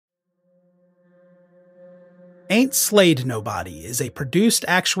Ain't Slayed Nobody is a produced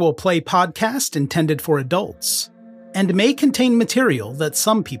actual play podcast intended for adults, and may contain material that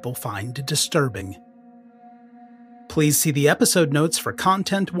some people find disturbing. Please see the episode notes for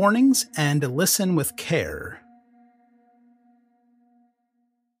content warnings and listen with care.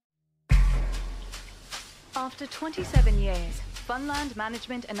 After 27 years, Funland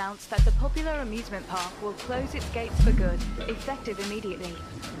Management announced that the popular amusement park will close its gates for good, effective immediately.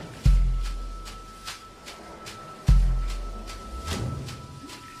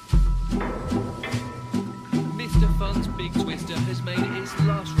 Mr. Fun's Big Twister has made its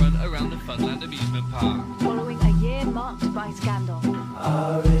last run around the Funland amusement park. Following a year marked by scandal.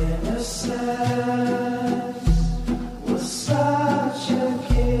 Our innocence was such a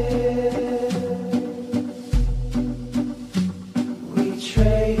gift. We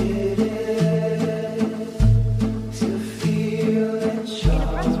traded it to feel in charge. In a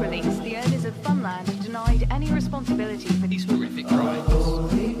press release, the owners of Funland denied any responsibility for These horrific crimes.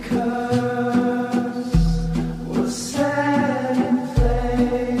 Holy curse was set in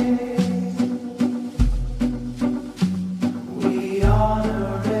place. We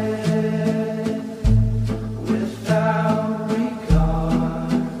honor it without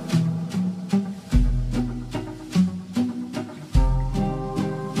regard.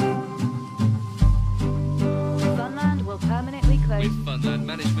 Funland will permanently close. With Funland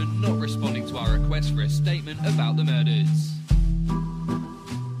Management not responding to our request for a statement about the murders.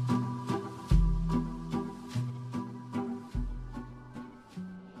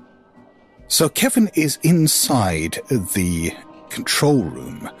 So Kevin is inside the control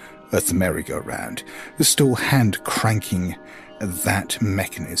room of the merry-go-round, still hand cranking that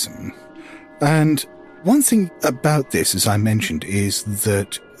mechanism. And one thing about this, as I mentioned, is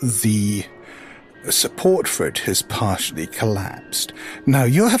that the support for it has partially collapsed. Now,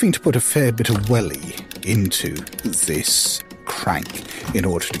 you're having to put a fair bit of welly into this crank in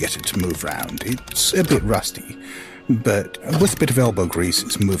order to get it to move around. It's a bit rusty, but with a bit of elbow grease,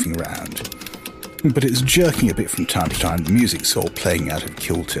 it's moving around. But it's jerking a bit from time to time. The music's all playing out of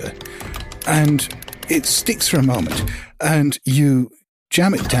kilter. And it sticks for a moment, and you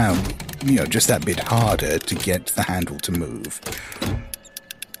jam it down, just that bit harder to get the handle to move.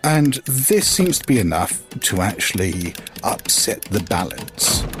 And this seems to be enough to actually upset the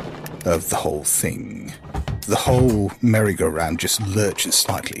balance of the whole thing. The whole merry-go-round just lurches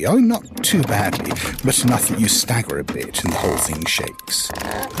slightly. Oh, not too badly, but enough that you stagger a bit and the whole thing shakes.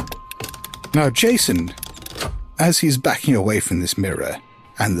 Now, Jason, as he's backing away from this mirror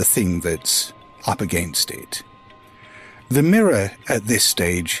and the thing that's up against it, the mirror at this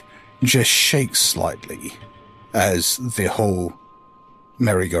stage just shakes slightly as the whole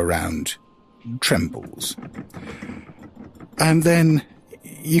merry-go-round trembles. And then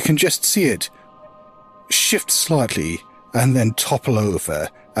you can just see it shift slightly and then topple over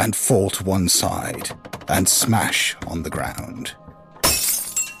and fall to one side and smash on the ground.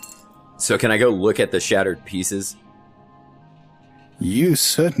 So can I go look at the shattered pieces? You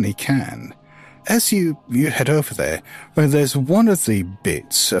certainly can. As you head over there, there's one of the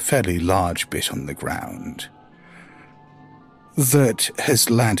bits, a fairly large bit on the ground, that has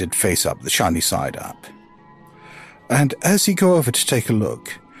landed face up, the shiny side up. And as you go over to take a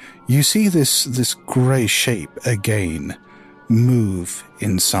look, you see this grey shape again move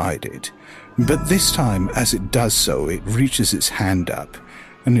inside it. But this time, as it does so, it reaches its hand up,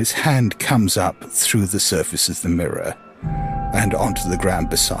 and its hand comes up through the surface of the mirror and onto the ground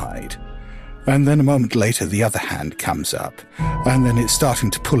beside. And then a moment later, the other hand comes up, and then it's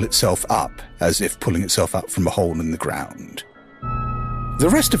starting to pull itself up, as if pulling itself up from a hole in the ground. The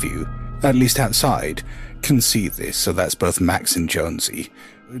rest of you, at least outside, can see this, so that's both Max and Jonesy.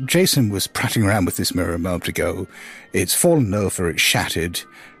 Jason was prattling around with this mirror a moment ago. It's fallen over, it's shattered,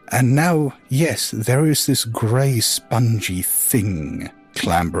 and now, yes, there is this grey, spongy thing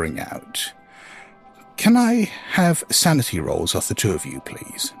clambering out. Can I have sanity rolls off the two of you,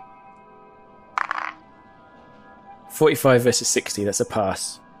 please? 45 versus 60, that's a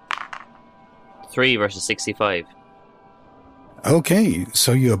pass. 3 versus 65. Okay,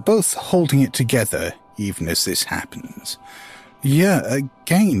 so you're both holding it together even as this happens. Yeah,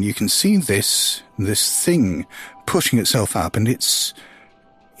 again, you can see this thing pushing itself up, and it's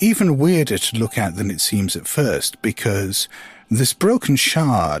even weirder to look at than it seems at first, because this broken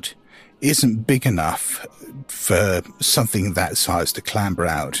shard isn't big enough for something that size to clamber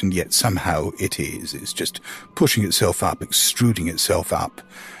out, and yet somehow it is. It's just pushing itself up, extruding itself up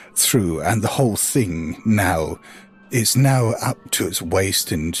through, and the whole thing now is now up to its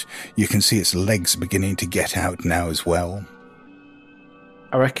waist, and you can see its legs beginning to get out now as well.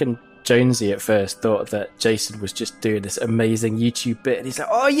 I reckon Jonesy at first thought that Jason was just doing this amazing YouTube bit, and he's like,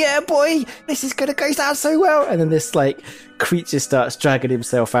 "Oh yeah, boy, this is gonna go down so well." And then this like creature starts dragging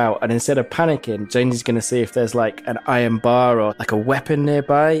himself out, and instead of panicking, Jonesy's gonna see if there's like an iron bar or like a weapon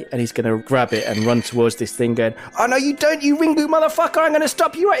nearby, and he's gonna grab it and run towards this thing, going, "Oh no, you don't, you Ringu motherfucker! I'm gonna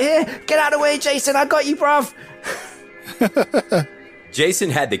stop you right here! Get out of the way, Jason! I got you, bruv!"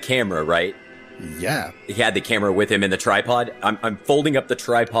 Jason had the camera, right? Yeah. He had the camera with him in the tripod. I'm folding up the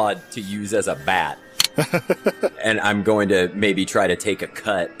tripod to use as a bat. And I'm going to maybe try to take a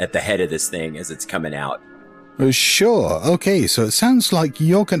cut at the head of this thing as it's coming out. Sure. Okay, so it sounds like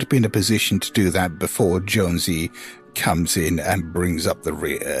you're going to be in a position to do that before Jonesy comes in and brings up the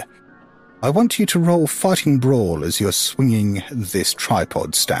rear. I want you to roll Fighting Brawl as you're swinging this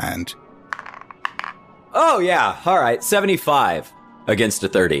tripod stand. Oh, yeah. All right. 75 against a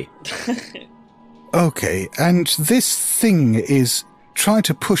 30. Okay, and this thing is trying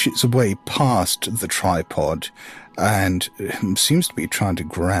to push its way past the tripod and seems to be trying to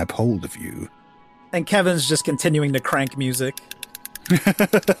grab hold of you. And Kevin's just continuing to crank music.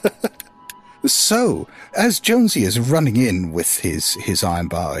 So, as Jonesy is running in with his iron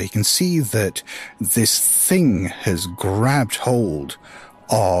bar, he can see that this thing has grabbed hold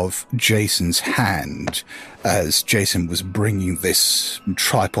of Jason's hand as Jason was bringing this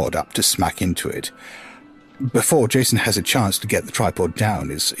tripod up to smack into it. Before Jason has a chance to get the tripod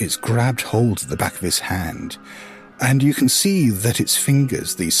down, it's grabbed hold of the back of his hand. And you can see that its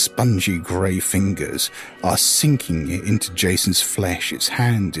fingers, these spongy grey fingers, are sinking into Jason's flesh. Its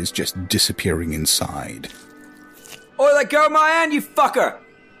hand is just disappearing inside. Oh, let go of my hand, you fucker!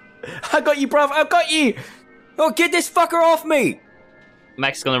 I got you, bruv! I got you! Oh, get this fucker off me!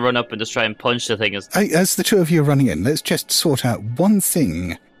 Max is going to run up and just try and punch the thing. As the two of you are running in, let's just sort out one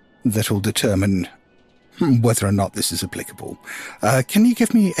thing that will determine whether or not this is applicable. Can you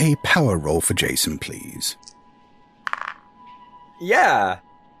give me a power roll for Jason, please? Yeah.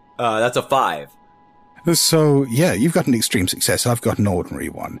 That's a 5. So, yeah, you've got an extreme success. I've got an ordinary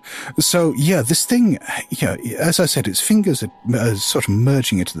one. So, yeah, this thing, as I said, its fingers are sort of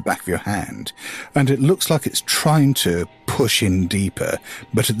merging into the back of your hand, and it looks like it's trying to push in deeper,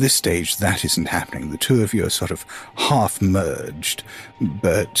 but at this stage, that isn't happening. The two of you are sort of half merged,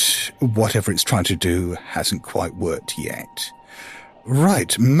 but whatever it's trying to do hasn't quite worked yet.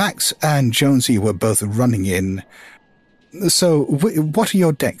 Right, Max and Jonesy were both running in. So, what are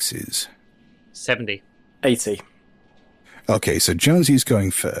your dexes? 70. 80. Okay, so Jonesy's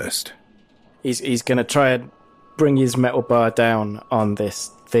going first. He's going to try and bring his metal bar down on this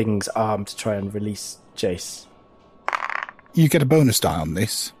thing's arm to try and release Jace. You get a bonus die on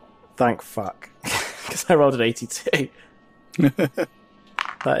this. Thank fuck. Because I rolled an 82.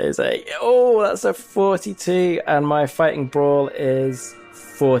 That's a 42, and my fighting brawl is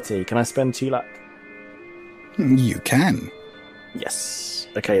 40. Can I spend 2 luck? You can. Yes.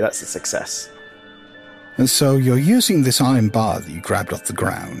 Okay, that's a success. And so you're using this iron bar that you grabbed off the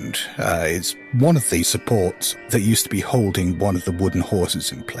ground. It's one of the supports that used to be holding one of the wooden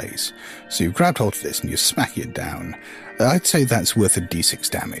horses in place. So you grabbed hold of this and you smack it down. I'd say that's worth a d6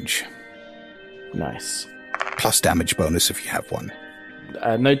 damage. Nice. Plus damage bonus if you have one.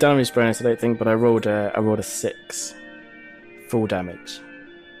 No damage bonus, I don't think, but I rolled a 6. Full damage.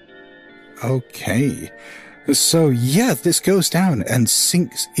 Okay. So, yeah, this goes down and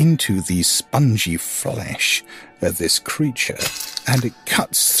sinks into the spongy flesh of this creature, and it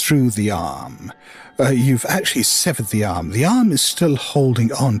cuts through the arm. You've actually severed the arm. The arm is still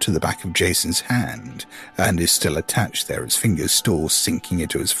holding on to the back of Jason's hand, and is still attached there, its fingers still sinking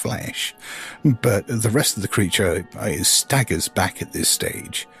into his flesh. But the rest of the creature staggers back at this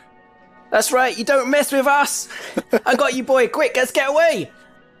stage. That's right, you don't mess with us! I got you, boy, quick, let's get away!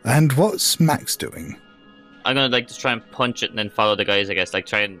 And what's Max doing? I'm going to just try and punch it and then follow the guys, I guess.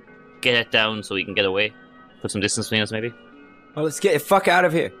 Try and get it down so we can get away. Put some distance between us, maybe. Well, let's get the fuck out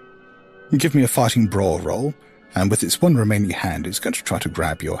of here. Give me a fighting brawl roll, and with its one remaining hand, it's going to try to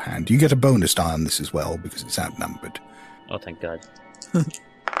grab your hand. You get a bonus die on this as well, because it's outnumbered. Oh, thank God.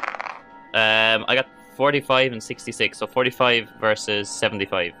 I got 45 and 66, so 45 versus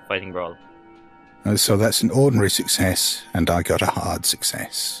 75 fighting brawl. So that's an ordinary success, and I got a hard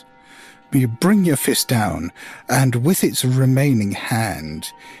success. You bring your fist down, and with its remaining hand,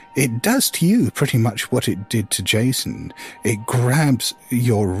 it does to you pretty much what it did to Jason. It grabs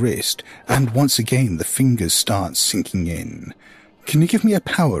your wrist, and once again the fingers start sinking in. Can you give me a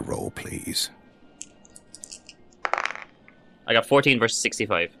power roll, please? I got 14 versus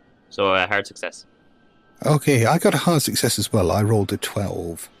 65, so a hard success. Okay, I got a hard success as well. I rolled a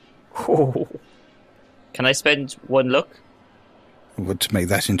 12. Oh. Can I spend 1 luck? would make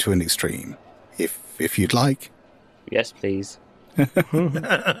that into an extreme, if you'd like. Yes, please.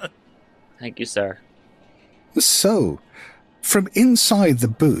 Thank you, sir. So, from inside the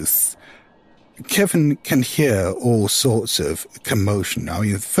booth, Kevin can hear all sorts of commotion. I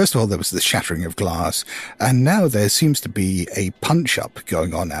mean, first of all, there was the shattering of glass, and now there seems to be a punch-up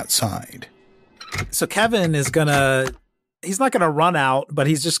going on outside. So Kevin is he's not gonna run out, but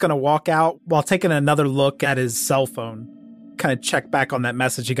he's just gonna walk out while taking another look at his cell phone. Kind of check back on that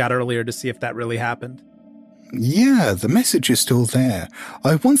message he got earlier to see if that really happened. Yeah, the message is still there.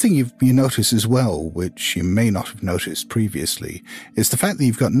 One thing you notice as well, which you may not have noticed previously, is the fact that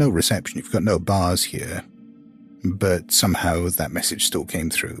you've got no reception, you've got no bars here, but somehow that message still came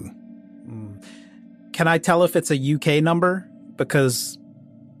through. Can I tell if it's a UK number? Because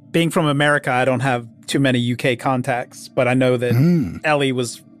being from America, I don't have too many UK contacts, but I know that Ellie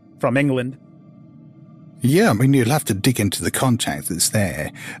was from England. Yeah, I mean, you'll have to dig into the contact that's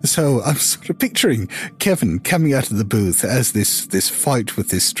there. So I'm sort of picturing Kevin coming out of the booth as this fight with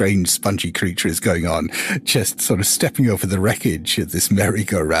this strange spongy creature is going on, just sort of stepping over the wreckage at this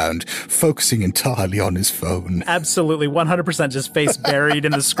merry-go-round, focusing entirely on his phone. Absolutely, 100% just face buried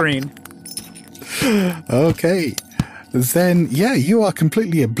in the screen. Okay. Then, yeah, you are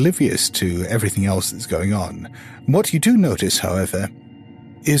completely oblivious to everything else that's going on. What you do notice, however,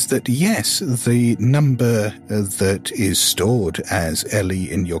 is that, yes, the number that is stored as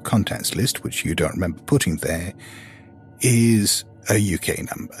Ellie in your contacts list, which you don't remember putting there, is a UK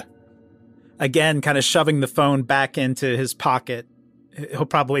number. Again, kind of shoving the phone back into his pocket. He'll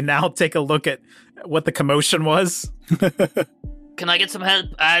probably now take a look at what the commotion was. Can I get some help?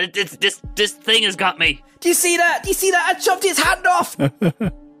 This thing has got me. Do you see that? I chopped his hand off!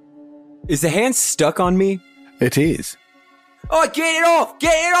 Is the hand stuck on me? It is. Oh, get it off!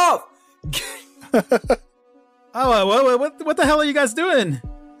 Get it off! Oh, what the hell are you guys doing?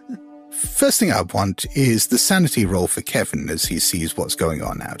 First thing I want is the sanity roll for Kevin as he sees what's going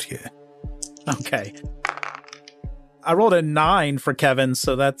on out here. Okay. I rolled a 9 for Kevin,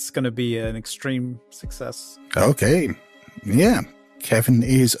 so that's going to be an extreme success. Okay. Yeah. Kevin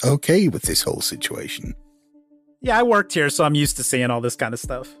is okay with this whole situation. Yeah, I worked here, so I'm used to seeing all this kind of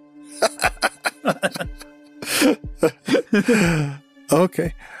stuff.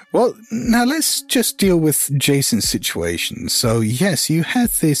 Okay. Well, now let's just deal with Jason's situation. So, yes, you had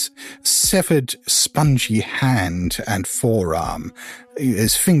this severed, spongy hand and forearm.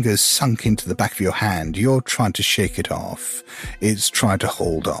 His fingers sunk into the back of your hand. You're trying to shake it off. It's trying to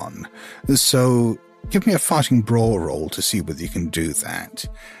hold on. So, give me a fighting brawl roll to see whether you can do that.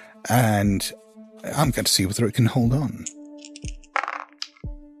 And I'm going to see whether it can hold on.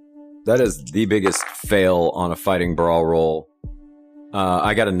 That is the biggest fail on a fighting brawl roll.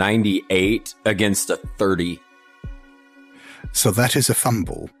 I got a 98 against a 30. So that is a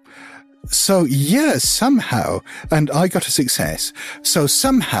fumble. So, yeah, somehow, and I got a success. So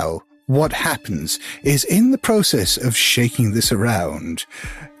somehow what happens is in the process of shaking this around,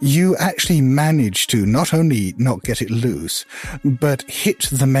 you actually manage to not only not get it loose, but hit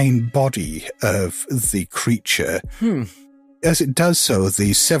the main body of the creature. As it does so,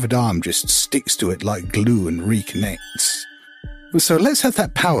 the severed arm just sticks to it like glue and reconnects. So let's have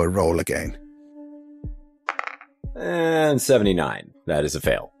that power roll again. And 79. That is a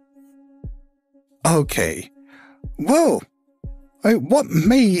fail. Okay. Well, what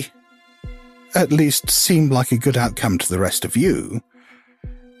may at least seem like a good outcome to the rest of you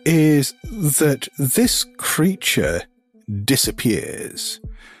is that this creature disappears.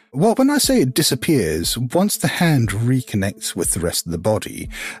 Well, when I say it disappears, once the hand reconnects with the rest of the body,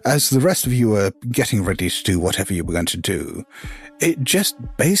 as the rest of you are getting ready to do whatever you were going to do, it just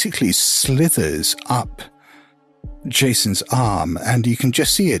basically slithers up Jason's arm, and you can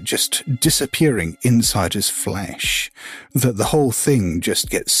just see it just disappearing inside his flesh, that the whole thing just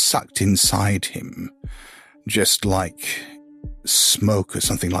gets sucked inside him, just like smoke or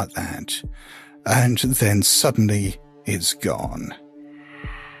something like that. And then suddenly it's gone.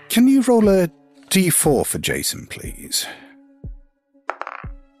 Can you roll a d4 for Jason, please?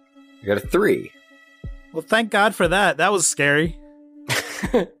 I got a 3. Well, thank God for that. That was scary.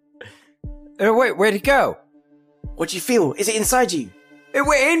 Wait, where'd it go? What do you feel? Is it inside you? It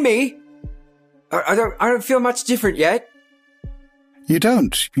went in me. I don't feel much different yet. You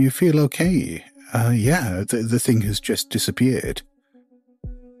don't. You feel okay. Yeah, the thing has just disappeared.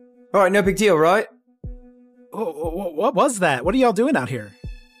 All right, no big deal, right? What was that? What are y'all doing out here?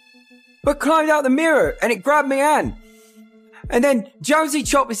 But climbed out the mirror and it grabbed me hand. And then Jonesy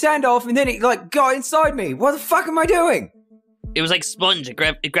chopped his hand off and then it got inside me. What the fuck am I doing? It was like sponge. It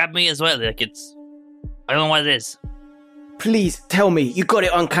grabbed me as well. I don't know what it is. please tell me you got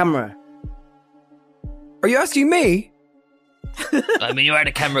it on camera. Are you asking me? I mean, you are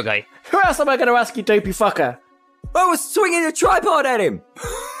the camera guy. Who else am I going to ask, you dopey fucker? I was swinging a tripod at him.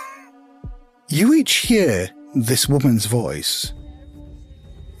 You each hear this woman's voice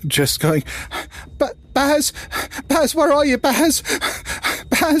just going, Baz, where are you, Baz?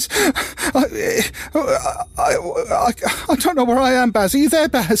 Baz, I don't know where I am, Baz. Are you there,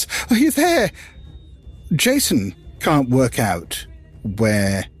 Baz? Are you there? Jason can't work out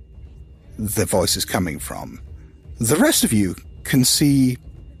where the voice is coming from. The rest of you can see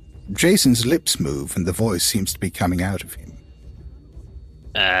Jason's lips move and the voice seems to be coming out of him.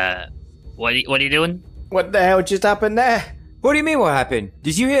 What are you doing? What the hell just happened there? What do you mean what happened?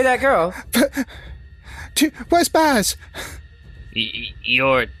 Did you hear that girl? Where's Baz?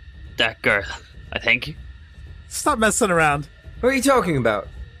 You're that girl, I think. Stop messing around. What are you talking about?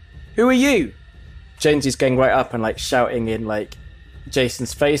 Who are you? Jonesy's going right up and like shouting in like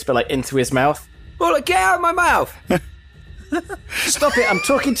Jason's face, but like into his mouth. Well, get out of my mouth! Stop it, I'm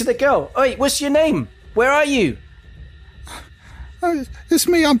talking to the girl. Oi, what's your name? Where are you? It's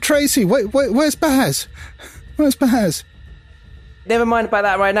me, I'm Tracy. Where's Baz? Where's Baz? Never mind about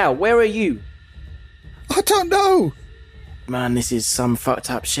that right now. Where are you? I don't know. Man, this is some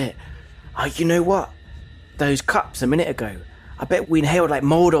fucked up shit. Oh, you know what? Those cups a minute ago. I bet we inhaled like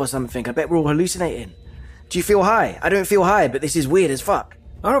mold or something. I bet we're all hallucinating. Do you feel high? I don't feel high, but this is weird as fuck.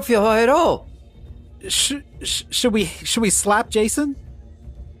 I don't feel high at all. Should we slap Jason?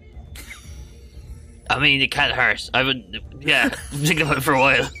 I mean, it can't hurt. I would, yeah, I'm thinking about it for a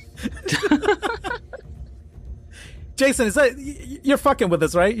while. Jason, is that you're fucking with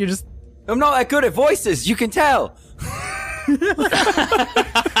us, right? You're just. I'm not that good at voices. You can tell.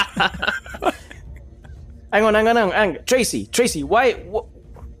 Hang on. Tracy, why?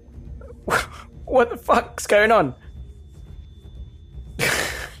 What the fuck's going on?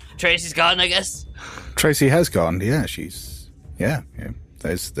 Tracy's gone, I guess. Tracy has gone. Yeah, yeah.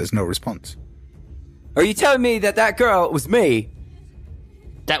 There's no response. Are you telling me that girl was me?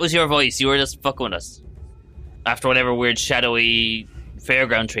 That was your voice. You were just fucking with us. After whatever weird shadowy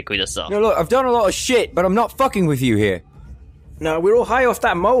fairground trick we just saw. No, look, I've done a lot of shit, but I'm not fucking with you here. No, we're all high off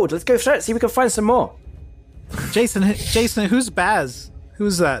that mold. Let's go straight, see if we can find some more. Jason, who's Baz?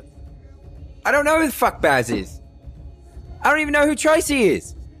 Who's that? I don't know who the fuck Baz is. I don't even know who Tracy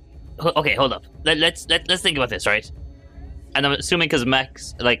is. Okay, hold up. Let's think about this, right? And I'm assuming because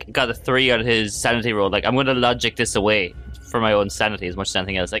Max got a 3 on his sanity roll, I'm going to logic this away for my own sanity as much as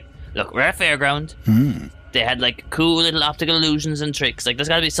anything else. Look, we're at a fairground. They had cool little optical illusions and tricks. There's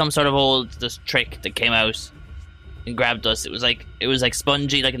got to be some sort of this trick that came out and grabbed us. It was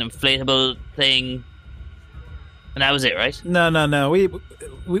spongy, like an inflatable thing, and that was it, right? No.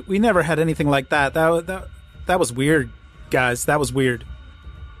 We never had anything like that. That was weird, guys. That was weird.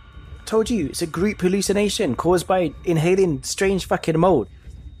 Told you, it's a group hallucination caused by inhaling strange fucking mold.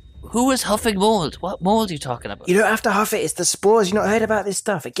 Who was huffing mold? What mold are you talking about? You don't have to huff it, it's the spores. You not heard about this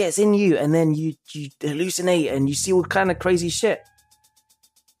stuff. It gets in you and then you hallucinate and you see all kind of crazy shit.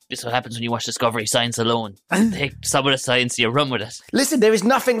 This is what happens when you watch Discovery Science alone. Take some of the science, you run with it. Listen, there is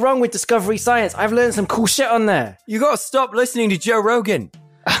nothing wrong with Discovery Science. I've learned some cool shit on there. You gotta stop listening to Joe Rogan.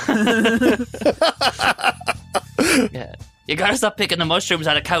 Yeah. You gotta stop picking the mushrooms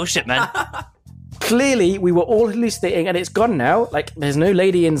out of cow shit, man. Clearly, we were all hallucinating and it's gone now. There's no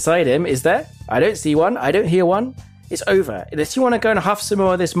lady inside him, is there? I don't see one. I don't hear one. It's over. Unless you want to go and huff some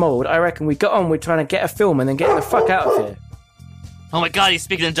more of this mold, I reckon we got on with trying to get a film and then get the fuck out of here. Oh my god, he's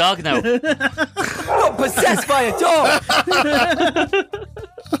speaking to dog now. Not possessed by a dog!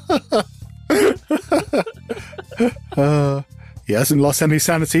 He hasn't lost any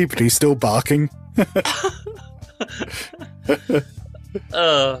sanity, but he's still barking.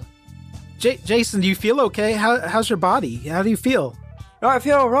 Jason, do you feel okay? How's your body? How do you feel? No, I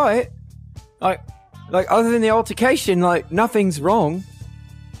feel alright. Other than the altercation, nothing's wrong.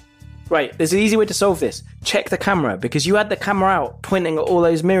 Right, there's an easy way to solve this. Check the camera, because you had the camera out pointing at all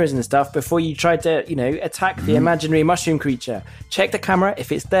those mirrors and stuff before you tried to, attack the imaginary mushroom creature. Check the camera.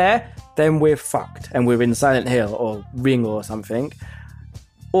 If it's there, then we're fucked and we're in Silent Hill or Ring or something.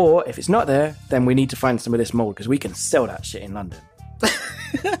 Or if it's not there, then we need to find some of this mold because we can sell that shit in London.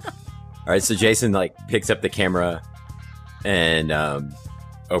 All right, so Jason picks up the camera and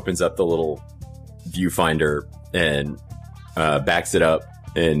opens up the little viewfinder and backs it up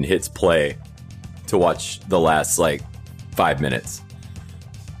and hits play to watch the last 5 minutes.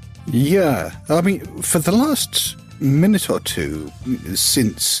 Yeah, I mean, for the last minute or two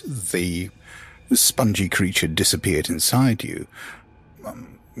since the spongy creature disappeared inside you,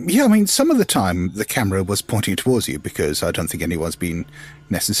 Yeah, I mean, some of the time the camera was pointing towards you because I don't think anyone's been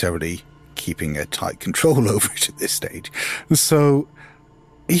necessarily keeping a tight control over it at this stage. So,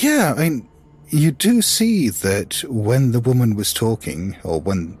 yeah, I mean, you do see that when the woman was talking, or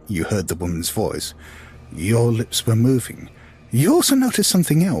when you heard the woman's voice, your lips were moving. You also notice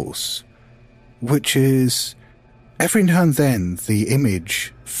something else, which is every now and then the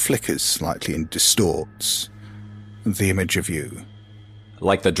image flickers slightly and distorts the image of you.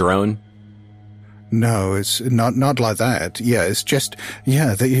 Like the drone? No, it's not like that. Yeah, it's just,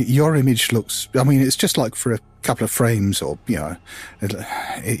 your image looks, I mean, it's just like for a couple of frames or,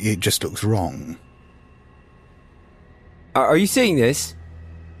 it just looks wrong. Are you seeing this?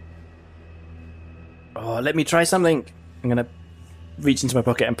 Oh, let me try something. I'm going to reach into my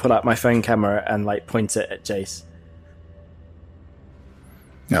pocket and pull out my phone camera and, point it at Jace.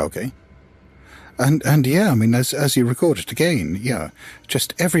 Okay. And yeah, I mean, as you record it again,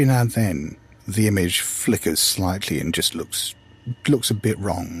 just every now and then the image flickers slightly and just looks a bit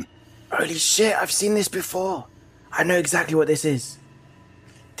wrong. Holy shit, I've seen this before. I know exactly what this is.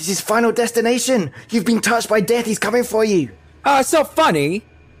 This is Final Destination. You've been touched by death. He's coming for you. Oh, it's not funny.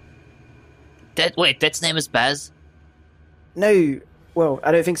 Wait, Death's name is Baz? No, well,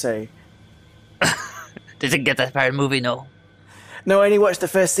 I don't think so. Didn't get that part of the movie, no. No, I only watched the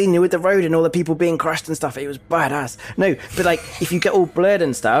first scene with the road and all the people being crushed and stuff. It was badass. No, but if you get all blurred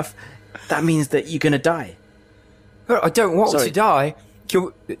and stuff, that means that you're gonna die. I don't want to die.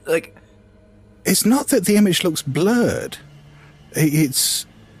 It's not that the image looks blurred. It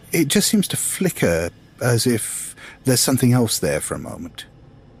just seems to flicker as if there's something else there for a moment.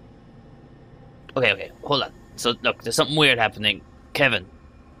 Okay, hold on. So, look, there's something weird happening. Kevin,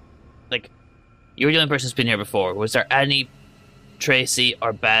 you're the only person who's been here before. Was there any Tracy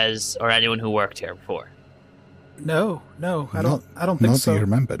or Baz or anyone who worked here before? No, I don't think not so. That you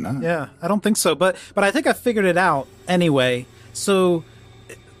remember, no. Yeah, I don't think so. But I think I figured it out anyway. So,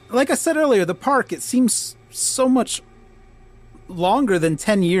 like I said earlier, the park, it seems so much longer than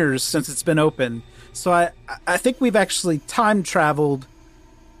 10 years since it's been open. So I think we've actually time traveled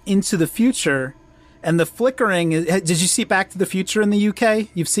into the future, and the flickering. Did you see Back to the Future in the UK?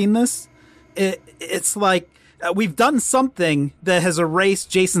 You've seen this? It's like we've done something that has erased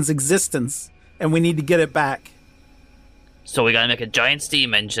Jason's existence, and we need to get it back. So we gotta make a giant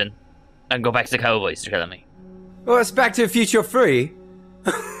steam engine and go back to the Cowboys, you're telling me? Well, it's Back to the Future 3.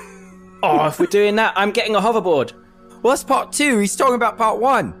 Oh, if we're doing that, I'm getting a hoverboard. Well, that's part 2. He's talking about part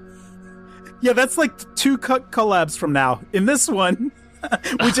 1. Yeah, that's like 2 collabs from now. In this one,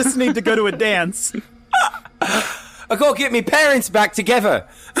 we just need to go to a dance. I gotta get me parents back together.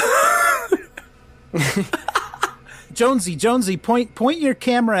 Jonesy, point your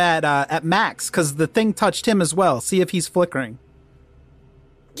camera at Max, because the thing touched him as well. See if he's flickering.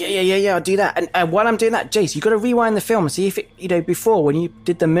 Yeah, I'll do that. And while I'm doing that, Jace, you got to rewind the film and see if it, before when you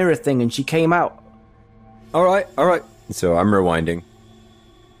did the mirror thing and she came out. All right. So I'm rewinding.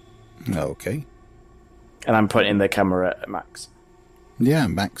 Okay. And I'm pointing the camera at Max. Yeah,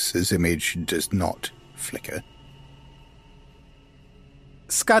 Max's image does not flicker.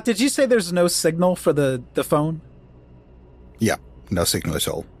 Scott, did you say there's no signal for the phone? Yeah, no signal at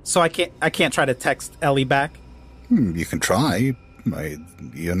all. So I can't try to text Ellie back? You can try.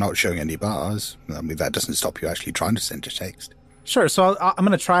 You're not showing any bars. I mean, that doesn't stop you actually trying to send a text. Sure, so I'm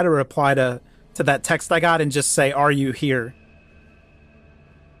going to try to reply to that text I got and just say, "Are you here?"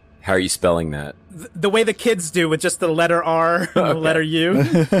 How are you spelling that? The way the kids do, with just the letter R and the letter U.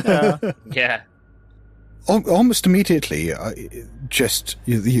 Yeah. Almost immediately,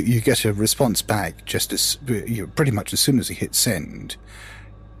 you get a response back just as pretty much as soon as he hits send,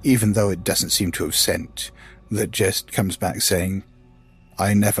 even though it doesn't seem to have sent. That just comes back saying,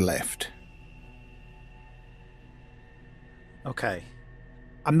 "I never left." Okay.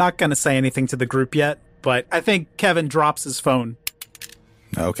 I'm not going to say anything to the group yet, but I think Kevin drops his phone.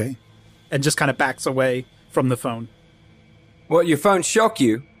 Okay. And just kind of backs away from the phone. What, your phone shock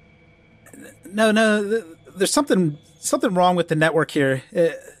you? No, there's something wrong with the network here.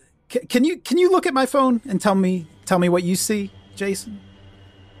 Can you look at my phone and tell me what you see, Jason?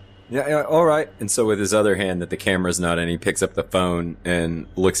 Yeah, all right. And so with his other hand that the camera's not in, he picks up the phone and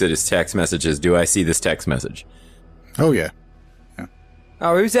looks at his text messages. Do I see this text message? Oh, yeah.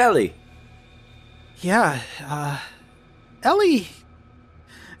 Oh, who's Ellie? Yeah, Ellie.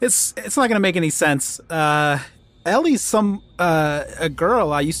 It's not gonna make any sense. Ellie's a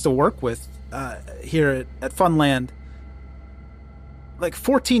girl I used to work with here at Funland, like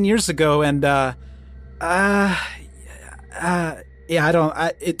 14 years ago, and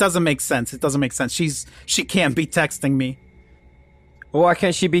it doesn't make sense. She can't be texting me. Well, why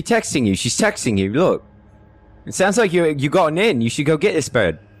can't she be texting you? She's texting you. Look. It sounds like you gotten in. You should go get this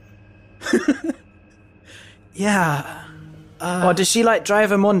bird. Yeah. Or does she like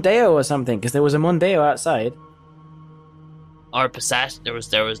drive a Mondeo or something? Because there was a Mondeo outside. Or a Passat. There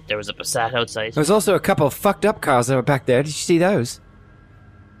was a Passat outside. There was also a couple of fucked up cars that were back there. Did you see those?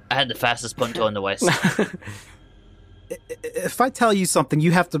 I had the fastest Punto in the West. If I tell you something,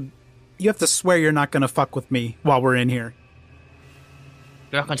 you have to swear you're not going to fuck with me while we're in here.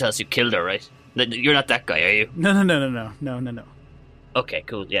 You're not going to tell us you killed her, right? You're not that guy, are you? No. Okay,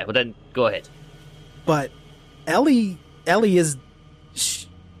 cool. Yeah, well then, go ahead. But Ellie is...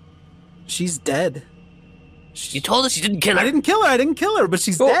 she's dead. You told us you didn't kill her. I didn't kill her, but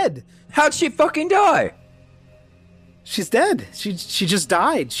she's dead. How'd she fucking die? She's dead. She just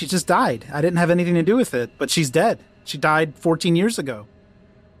died. She just died. I didn't have anything to do with it, but she's dead. She died 14 years ago.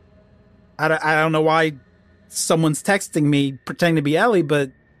 I don't know why someone's texting me pretending to be Ellie,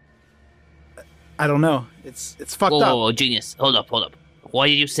 but I don't know. It's fucked up. Whoa, genius. Hold up. Why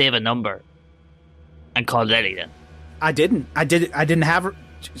did you save a number and call it Ellie then? I didn't have her.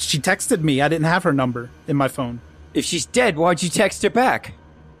 She texted me. I didn't have her number in my phone. If she's dead, why'd you text her back?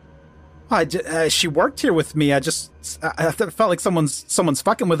 She worked here with me. I felt like someone's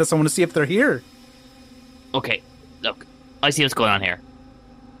fucking with us. I want to see if they're here. Okay, look, I see what's going on here.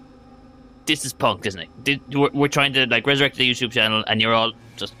 This is punked, isn't it? We're trying to like resurrect the YouTube channel, and you're all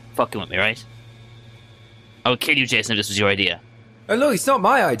just fucking with me, right? I would kill you, Jason, if this was your idea. Oh, look, it's not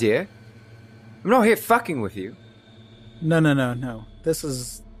my idea. I'm not here fucking with you. No. This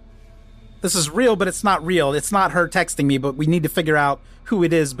is real, but it's not real. It's not her texting me, but we need to figure out who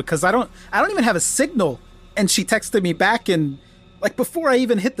it is because I don't even have a signal. And she texted me back, and like before I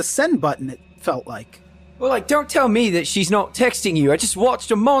even hit the send button, it felt like. Well, like, don't tell me that she's not texting you. I just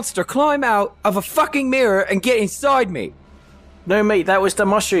watched a monster climb out of a fucking mirror and get inside me. No, mate, that was the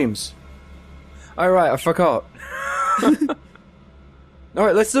mushrooms. All right, I forgot. All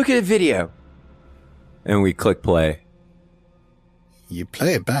right, let's look at a video. And we click play. You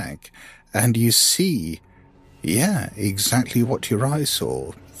play it back, and you see, exactly what your eyes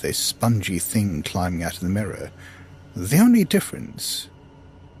saw. This spongy thing climbing out of the mirror. The only difference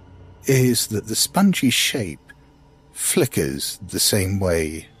is that the spongy shape flickers the same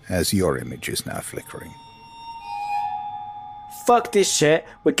way as your image is now flickering. Fuck this shit.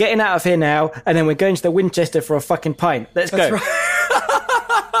 We're getting out of here now, and then we're going to the Winchester for a fucking pint. Let's go.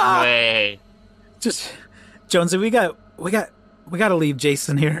 Wait. Just, Jonesy, we got to leave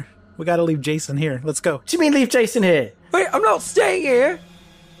Jason here. Let's go. What do you mean leave Jason here? Wait, I'm not staying here.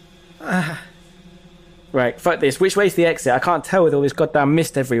 Right, fuck this. Which way's the exit? I can't tell with all this goddamn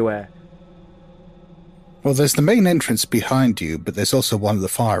mist everywhere. Well, there's the main entrance behind you, but there's also one of the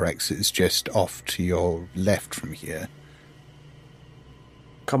fire exits just off to your left from here.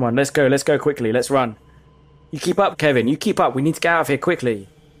 Come on, let's go quickly. Let's run. You keep up, Kevin. You keep up. We need to get out of here quickly.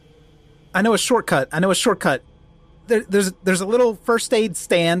 I know a shortcut. There's a little first aid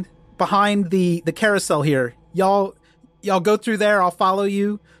stand behind the carousel here. Y'all go through there. I'll follow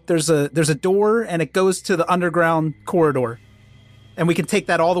you. There's a door, and it goes to the underground corridor, and we can take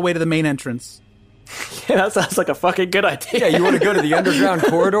that all the way to the main entrance. Yeah, that sounds like a fucking good idea. Yeah, you want to go to the underground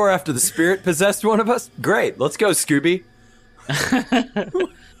corridor after the spirit possessed one of us? Great, let's go, Scooby.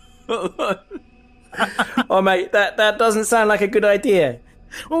 Oh, mate, that doesn't sound like a good idea.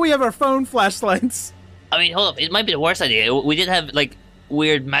 Well, we have our phone flashlights. I mean, hold up. It might be the worst idea. We did have, like,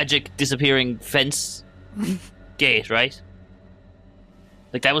 weird magic disappearing fence gate, right?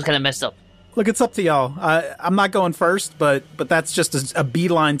 Like, that was kind of messed up. Look, it's up to y'all. I'm not going first, but that's just a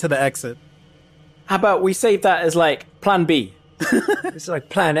beeline to the exit. How about we save that as, like, plan B? It's like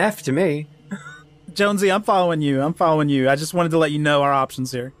plan F to me. Jonesy, I'm following you. I just wanted to let you know our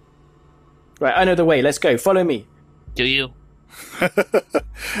options here. Right, I know the way. Let's go. Follow me. Do you?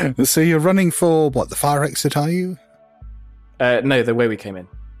 So you're running for, what, the fire exit, are you? No, the way we came in.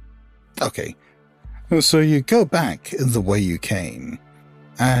 Okay. So you go back the way you came.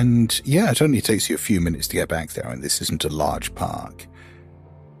 And, yeah, it only takes you a few minutes to get back there, and this isn't a large park.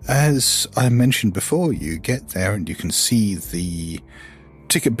 As I mentioned before, you get there and you can see the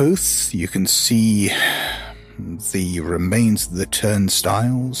ticket booth. You can see the remains of the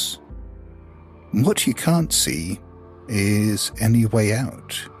turnstiles. What you can't see is any way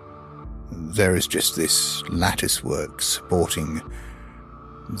out. There is just this lattice work supporting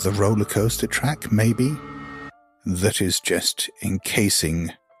the roller coaster track, maybe, that is just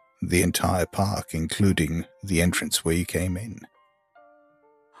encasing the entire park, including the entrance where you came in.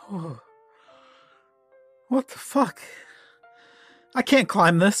 Oh. What the fuck? I can't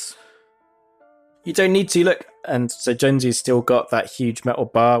climb this. You don't need to, look. And so Jonesy's still got that huge metal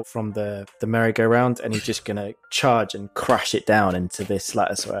bar from the merry-go-round, and he's just going to charge and crash it down into this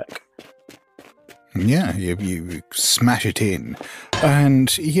latticework. Yeah, you smash it in,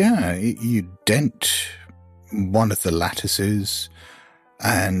 and you dent one of the lattices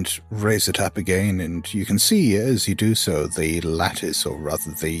and raise it up again, and you can see as you do so, the lattice, or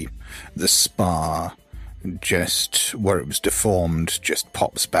rather the spar, just where it was deformed, just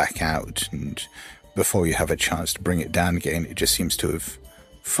pops back out, and before you have a chance to bring it down again, it just seems to have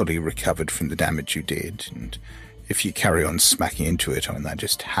fully recovered from the damage you did. And if you carry on smacking into it, I mean, that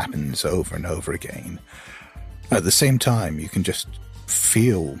just happens over and over again. At the same time, you can just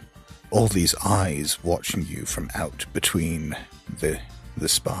feel all these eyes watching you from out between the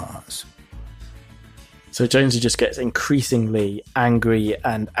spars. So Jonesy just gets increasingly angry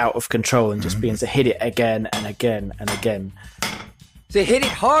and out of control and just begins to hit it again and again and again. So hit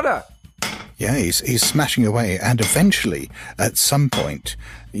it harder! Yeah, he's smashing away, and eventually, at some point,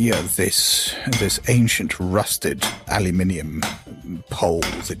 this ancient rusted aluminium pole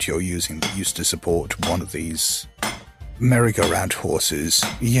that you're using that used to support one of these merry-go-round horses,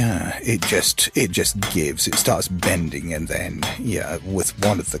 it just gives. It starts bending, and then, with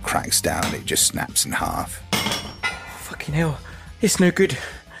one of the cracks down, it just snaps in half. Fucking hell. It's no good.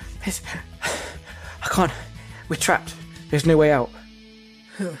 I can't. We're trapped. There's no way out.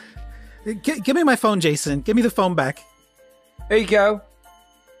 Give me my phone, Jason. Give me the phone back. There you go.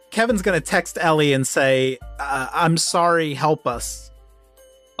 Kevin's going to text Ellie and say, I'm sorry, help us.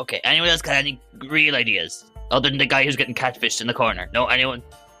 Okay, anyone else got any real ideas? Other than the guy who's getting catfished in the corner? No, anyone?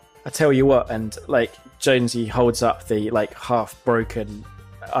 I tell you what, and Jonesy holds up the half-broken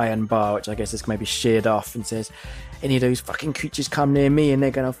iron bar, which I guess is maybe sheared off, and says, any of those fucking creatures come near me and they're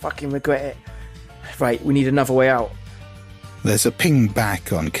going to fucking regret it. Right, we need another way out. There's a ping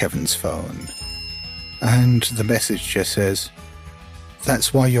back on Kevin's phone, and the message just says,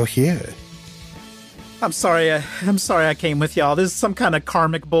 that's why you're here. I'm sorry I came with y'all. This is some kind of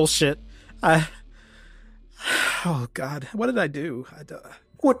karmic bullshit. Oh, God. What did I do?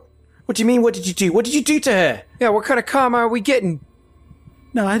 What do you mean, what did you do? What did you do to her? Yeah, what kind of karma are we getting?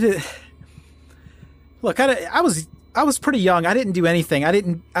 No, I did. Look, I was pretty young. I didn't do anything. I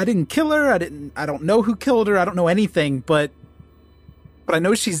didn't kill her. I don't know who killed her. I don't know anything, but I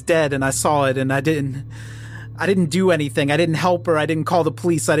know she's dead, and I saw it, and I didn't do anything. I didn't help her. I didn't call the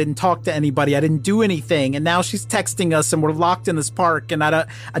police. I didn't talk to anybody. I didn't do anything. And now she's texting us, and we're locked in this park, and I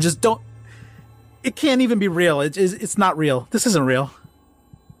just don't. It can't even be real. It's not real. This isn't real.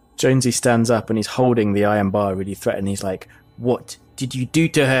 Jonesy stands up, and he's holding the iron bar really threatened. He's like, what did you do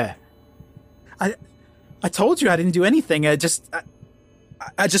to her? I told you I didn't do anything. I just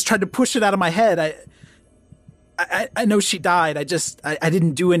tried to push it out of my head. I know she died. I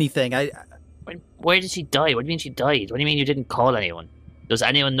didn't do anything. Where did she die? What do you mean she died? What do you mean you didn't call anyone? Does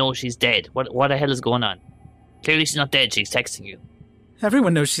anyone know she's dead? What the hell is going on? Clearly she's not dead. She's texting you.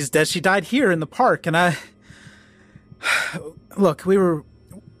 Everyone knows she's dead. She died here in the park, and look, we were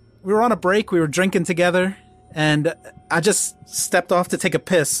on a break. We were drinking together, and I just stepped off to take a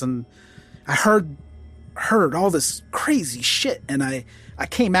piss, and I heard all this crazy shit, and I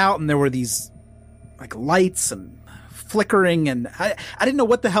came out, and there were these lights and flickering, and I didn't know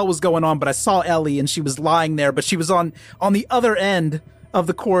what the hell was going on, but I saw Ellie, and she was lying there, but she was on the other end of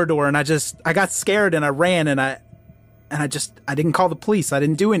the corridor, and I got scared, and I ran, and I didn't call the police. I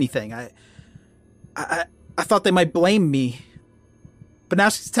didn't do anything. I thought they might blame me, but now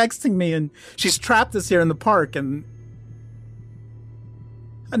she's texting me, and she's trapped us here in the park, and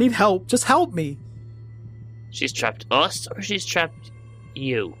I need help. Just help me. She's trapped us, or she's trapped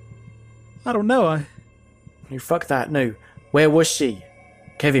you? I don't know. No, fuck that, no. Where was she?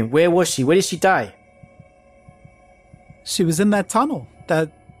 Kevin, where was she? Where did she die? She was in that tunnel.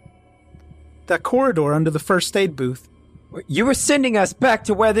 That corridor under the first aid booth. You were sending us back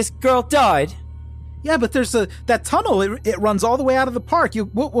to where this girl died? Yeah, but there's that tunnel. It runs all the way out of the park.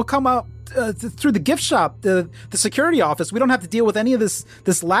 We'll come out through the gift shop, the security office. We don't have to deal with any of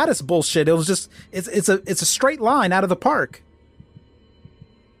this lattice bullshit. It was just it's a straight line out of the park.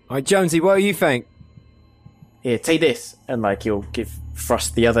 All right, Jonesy, what do you think? Here, take this, and you'll give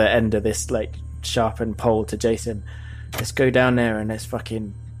Frost the other end of this sharpened pole to Jason. Let's go down there and let's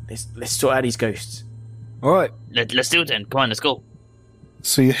sort out these ghosts. All right, let's do it then. Come on, let's go.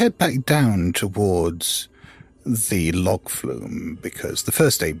 So you head back down towards the log flume, because the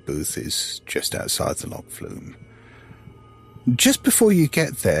first aid booth is just outside the log flume. Just before you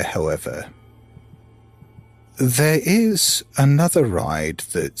get there, however, there is another ride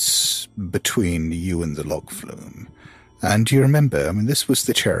that's between you and the log flume. And you remember, this was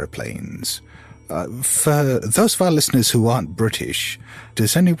the Cheroplanes. For those of our listeners who aren't British,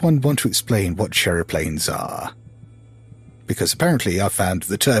 does anyone want to explain what chairplanes are? Because apparently I found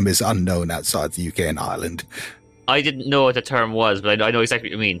the term is unknown outside the UK and Ireland. I didn't know what the term was, but I know exactly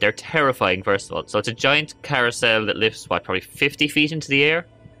what you mean. They're terrifying, first of all. So it's a giant carousel that lifts, probably 50 feet into the air?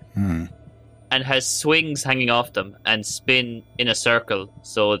 And has swings hanging off them and spin in a circle.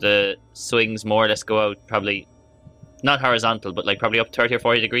 So the swings more or less go out probably, not horizontal, but like probably up 30 or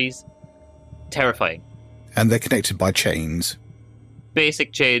 40 degrees. Terrifying. And they're connected by chains.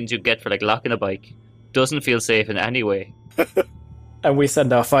 Basic chains you get for like locking a bike. Doesn't feel safe in any way. And we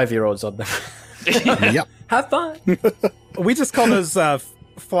send our 5-year-olds on them. Yep. Have fun. We just call those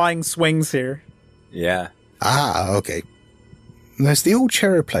flying swings here. Yeah. Ah, okay. There's the old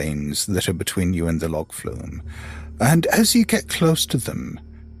chairplanes that are between you and the log flume. And as you get close to them,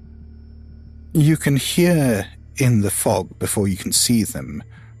 you can hear in the fog, before you can see them,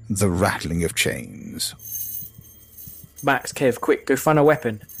 the rattling of chains. Max, Kev, quick, go find a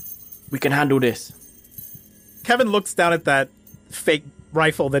weapon. We can handle this. Kevin looks down at that fake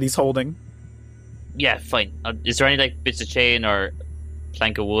rifle that he's holding. Yeah, fine. Is there any like bits of chain or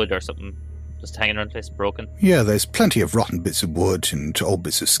plank of wood or something just hanging around the place broken? Yeah, there's plenty of rotten bits of wood and old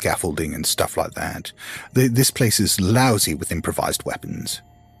bits of scaffolding and stuff like that. This place is lousy with improvised weapons.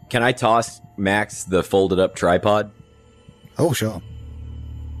 Can I toss Max the folded up tripod? Oh, sure.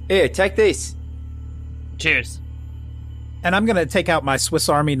 Here, take this. Cheers. And I'm going to take out my Swiss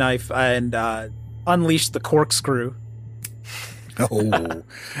Army knife and unleash the corkscrew. Oh,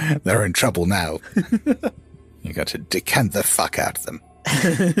 they're in trouble now. You got to decant the fuck out of them.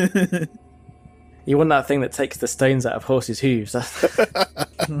 You want that thing that takes the stones out of horses' hooves.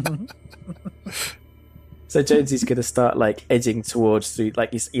 So Jonesy's going to start like edging towards through,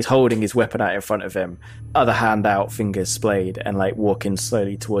 like he's holding his weapon out in front of him, other hand out, fingers splayed, and like walking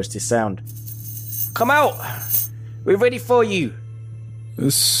slowly towards this sound. Come out! We're ready for you!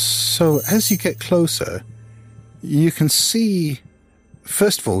 So as you get closer, you can see,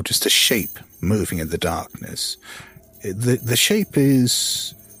 first of all, just a shape moving in the darkness. The shape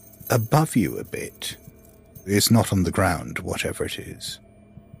is above you a bit. It's not on the ground, whatever it is.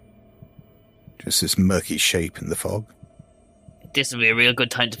 Just this murky shape in the fog. This would be a real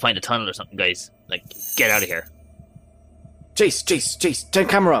good time to find a tunnel or something, guys. Like, get out of here. Jace, turn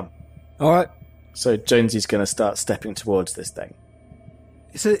camera on. All right. So Jonesy's going to start stepping towards this thing.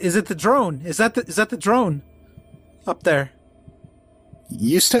 Is it the drone? Is that the drone up there?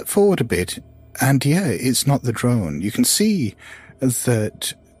 You step forward a bit, and yeah, it's not the drone. You can see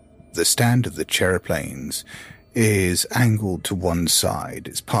that the stand of the chairplanes is angled to one side.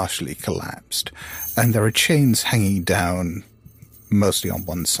 It's partially collapsed, and there are chains hanging down mostly on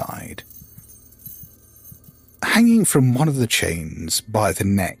one side. Hanging from one of the chains by the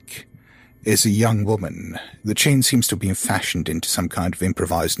neck is a young woman. The chain seems to have been fashioned into some kind of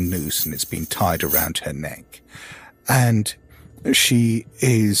improvised noose, and it's been tied around her neck. And she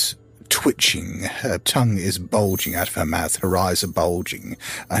is twitching. Her tongue is bulging out of her mouth. Her eyes are bulging,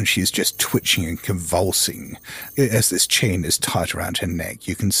 and she's just twitching and convulsing as this chain is tied around her neck.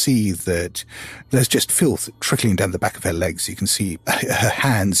 You can see that there's just filth trickling down the back of her legs. You can see her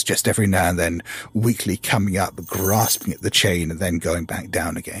hands just every now and then weakly coming up, grasping at the chain, and then going back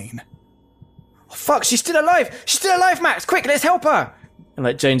down again. Oh, fuck, she's still alive! She's still alive, Max! Quick, let's help her! And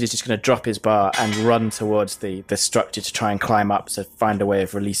like Jones is just going to drop his bar and run towards the structure to try and climb up to find a way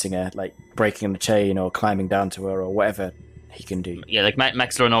of releasing her, like breaking the chain or climbing down to her or whatever he can do. Yeah, like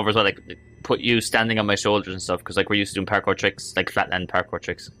Max run over as well, like put you standing on my shoulders and stuff, because like we're used to doing parkour tricks, like flatland parkour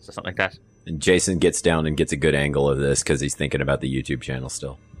tricks, so something like that. And Jason gets down and gets a good angle of this because he's thinking about the YouTube channel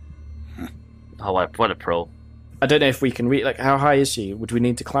still. Oh, what a pro. I don't know if we can like, how high is she? Would we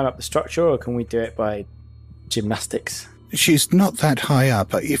need to climb up the structure, or can we do it by gymnastics? She's not that high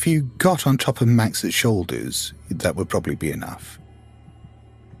up. If you got on top of Max's shoulders, that would probably be enough.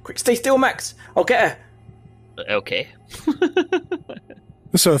 Quick, stay still, Max! I'll get her! Okay.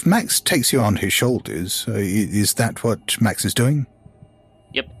 So if Max takes you on his shoulders, is that what Max is doing?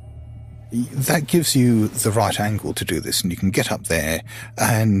 Yep. That gives you the right angle to do this, and you can get up there.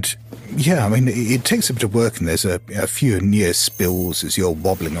 And yeah, I mean, it takes a bit of work, and there's a few near spills as you're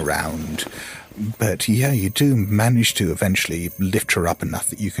wobbling around. But yeah, you do manage to eventually lift her up enough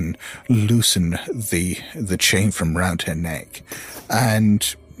that you can loosen the chain from round her neck.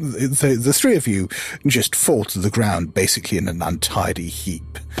 And the three of you just fall to the ground basically in an untidy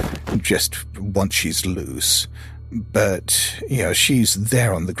heap, just once she's loose. But, you know, she's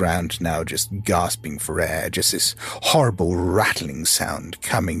there on the ground now, just gasping for air, just this horrible rattling sound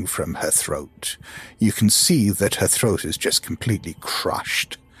coming from her throat. You can see that her throat is just completely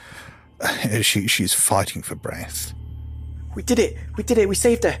crushed. She's fighting for breath. We did it! We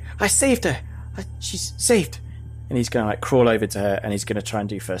saved her! I saved her! She's saved! And he's going to like crawl over to her and he's going to try and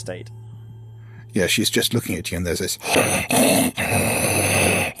do first aid. Yeah, she's just looking at you and there's this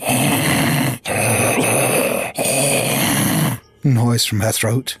noise from her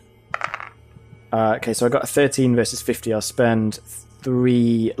throat. Okay, so I got a 13 versus 50. I'll spend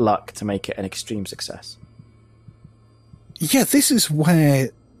 3 luck to make it an extreme success. Yeah, this is where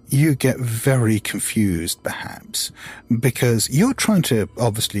you get very confused, perhaps, because you're trying to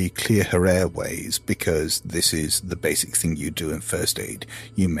obviously clear her airways, because this is the basic thing you do in first aid.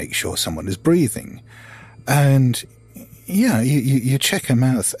 You make sure someone is breathing. And, yeah, you check her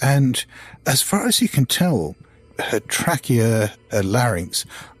mouth, and as far as you can tell, her trachea, her larynx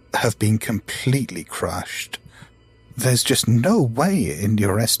have been completely crushed. There's just no way in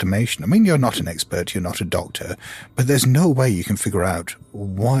your estimation. I mean, you're not an expert, you're not a doctor, but there's no way you can figure out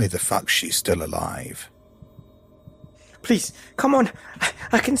why the fuck she's still alive. Please, come on.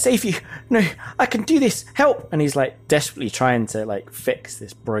 I can save you. No, I can do this. Help. And he's like desperately trying to like fix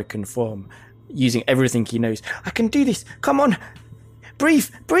this broken form using everything he knows. I can do this. Come on. Breathe.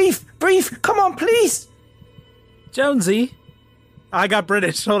 Come on, please. Jonesy. I got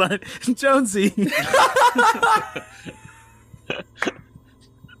British. Hold on. Jonesy.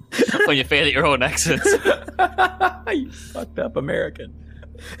 When you fail at your own accent. You fucked up American.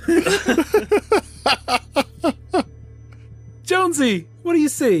 Jonesy, what do you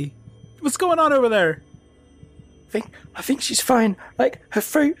see? What's going on over there? I think she's fine. Like her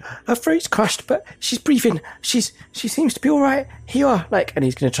throat's crushed, but she's breathing. She seems to be all right. Here you are. Like, and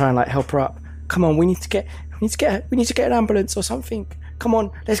he's gonna try and like help her up. Come on, we need to get an ambulance or something. Come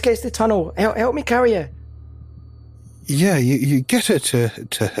on, let's get to the tunnel. Help me carry her. Yeah, you get her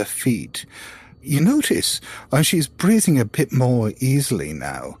to her feet. You notice she's breathing a bit more easily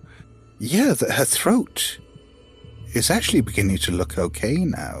now. Yeah, that her throat is actually beginning to look okay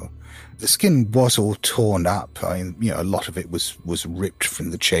now. The skin was all torn up. I mean, a lot of it was ripped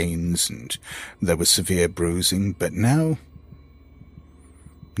from the chains, and there was severe bruising. But now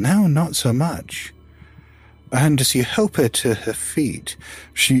not so much. And as you help her to her feet,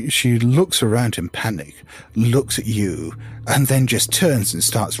 she looks around in panic, looks at you, and then just turns and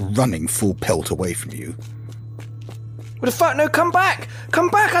starts running full pelt away from you. What the fuck? No, come back! Come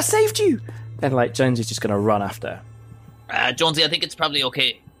back! I saved you! And like Jonesy's just gonna run after her. Jonesy, I think it's probably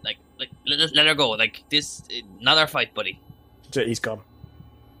okay. Like let her go. Like this, not our fight, buddy. He's gone.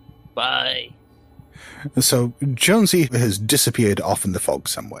 Bye. So Jonesy has disappeared off in the fog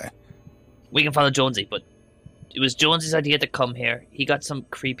somewhere. We can follow Jonesy, but it was Jonesy's idea to come here. He got some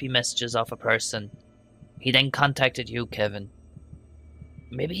creepy messages off a person. He then contacted you, Kevin.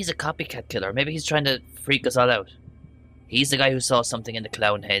 Maybe he's a copycat killer. Maybe he's trying to freak us all out. He's the guy who saw something in the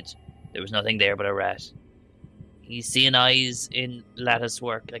clown head. There was nothing there but a rat. He's seeing eyes in lattice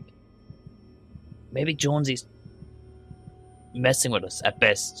work. Like, maybe Jonesy's messing with us at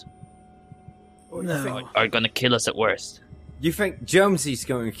best. No. Or going to kill us at worst. You think Jonesy's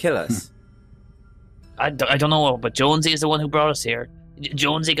going to kill us? I don't know, but Jonesy is the one who brought us here.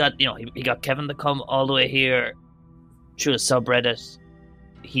 Jonesy got, he got Kevin to come all the way here through the subreddit.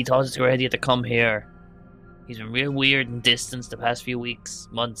 He thought it's a great idea to come here. He's been real weird and distant the past few weeks,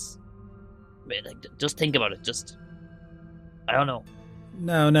 months. Man, like, just think about it. I don't know.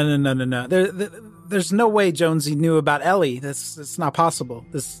 No. There's no way Jonesy knew about Ellie. That's not possible.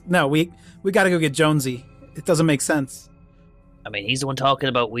 We got to go get Jonesy. It doesn't make sense. I mean, he's the one talking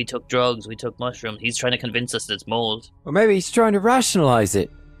about we took drugs, we took mushrooms. He's trying to convince us that it's mold. Or maybe he's trying to rationalize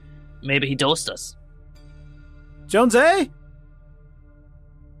it. Maybe he dosed us. Jonesy?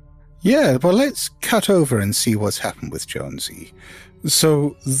 Yeah, well, let's cut over and see what's happened with Jonesy.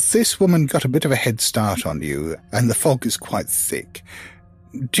 So, this woman got a bit of a head start on you, and the fog is quite thick.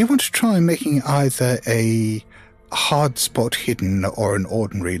 Do you want to try making either a hard spot hidden or an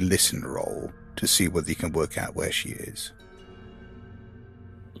ordinary listen roll to see whether you can work out where she is?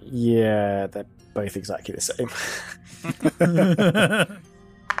 Yeah, they're both exactly the same.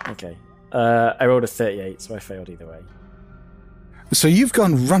 Okay. I rolled a 38, so I failed either way. So you've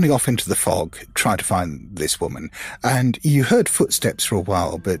gone running off into the fog, trying to find this woman, and you heard footsteps for a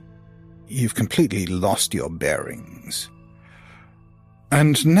while, but you've completely lost your bearings.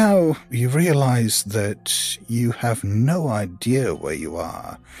 And now you realize that you have no idea where you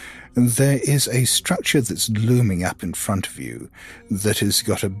are. There is a structure that's looming up in front of you that has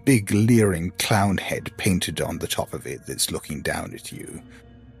got a big leering clown head painted on the top of it that's looking down at you.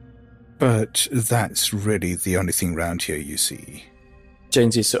 But that's really the only thing around here you see.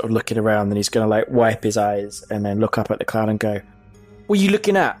 Jonesy's sort of looking around and he's going to like wipe his eyes and then look up at the clown and go, "What are you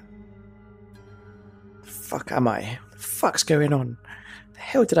looking at?" fuck am I? What the fuck's going on? The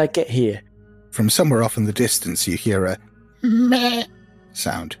hell did I get here? From somewhere off in the distance, you hear a meh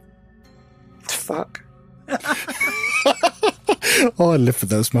sound. Fuck. Oh, I live for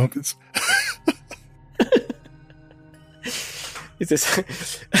those moments. Is this...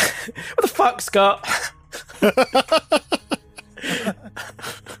 What the fuck, Scott?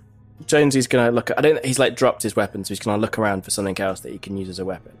 Jonesy's gonna look at... I don't think he's like dropped his weapon, so he's gonna look around for something else that he can use as a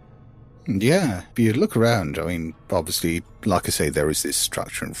weapon. Yeah, if you look around, I mean, obviously, like I say, there is this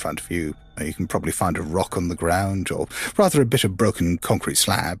structure in front of you. You can probably find a rock on the ground, or rather a bit of broken concrete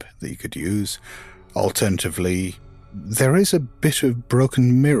slab that you could use. Alternatively, there is a bit of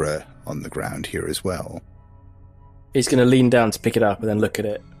broken mirror on the ground here as well. He's going to lean down to pick it up and then look at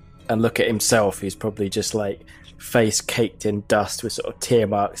it and look at himself, who's probably just like face caked in dust with sort of tear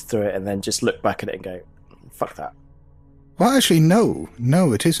marks through it, and then just look back at it and go, fuck that. Well, actually, no,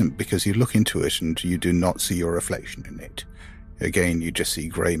 it isn't, because you look into it and you do not see your reflection in it. Again, you just see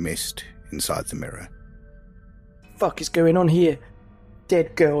grey mist inside the mirror. Fuck is going on here?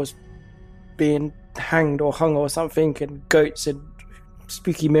 Dead girls being hanged or hung or something, and goats and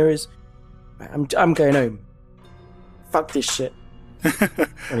spooky mirrors. I'm going home. Fuck this shit.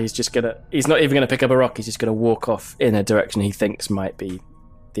 And he's not even gonna pick up a rock, he's just gonna walk off in a direction he thinks might be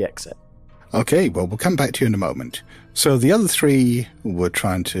the exit. Okay, well, we'll come back to you in a moment. So the other three were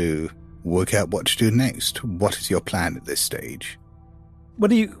trying to work out what to do next. What is your plan at this stage? What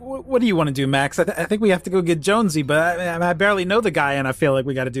do you want to do, Max? I think we have to go get Jonesy, but I barely know the guy, and I feel like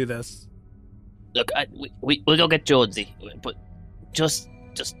we got to do this. Look, we'll go get Jonesy, but just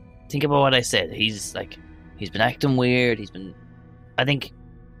think about what I said. He's been acting weird. I think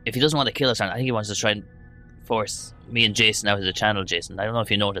if he doesn't want to kill us, I think he wants to try and force me and Jason out of the channel. Jason, I don't know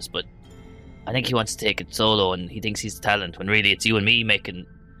if you noticed, but I think he wants to take it solo, and he thinks he's the talent when really it's you and me making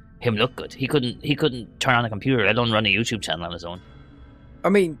him look good. He couldn't turn on a computer, let alone run a YouTube channel on his own. I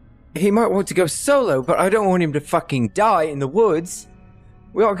mean, he might want to go solo, but I don't want him to fucking die in the woods.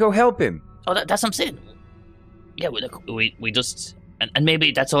 We ought to go help him. Oh, that's what I'm saying. Yeah, we just... And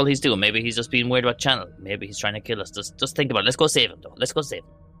maybe that's all he's doing. Maybe he's just being weird about channel. Maybe he's trying to kill us. Just think about it. Let's go save him, though. Let's go save him.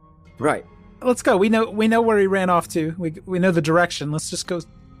 Right. Let's go. We know where he ran off to. We know the direction. Let's just go.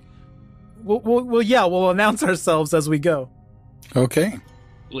 We'll announce ourselves as we go. Okay.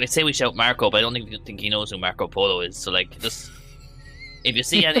 We say we shout Marco, but I don't think he knows who Marco Polo is. So, just... If you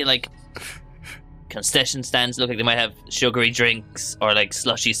see any, concession stands look like they might have sugary drinks or,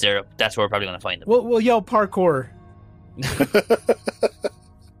 slushy syrup, that's where we're probably going to find them. We'll yell parkour.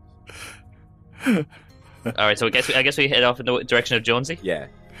 Alright, so I guess we head off in the direction of Jonesy? Yeah.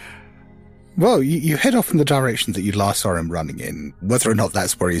 Well, you head off in the direction that you last saw him running in. Whether or not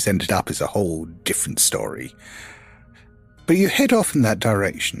that's where he's ended up is a whole different story. But you head off in that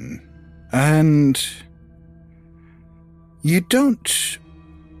direction, and you don't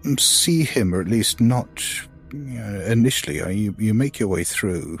see him, or at least not initially. You make your way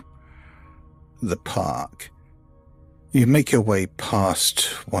through the park. You make your way past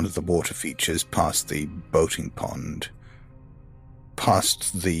one of the water features, past the boating pond,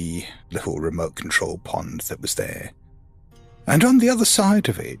 past the little remote control pond that was there. And on the other side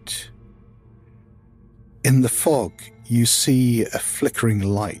of it, in the fog, you see a flickering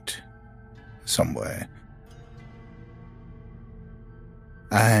light somewhere.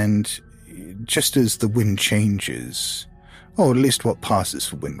 And just as the wind changes, or at least what passes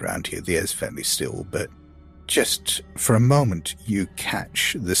for wind around here, the air's fairly still, but just for a moment you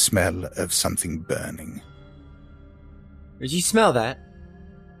catch the smell of something burning. Did you smell that?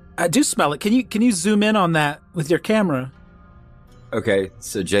 I do smell it. Can you zoom in on that with your camera? Okay,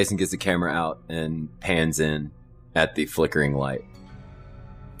 so Jason gets the camera out and pans in at the flickering light.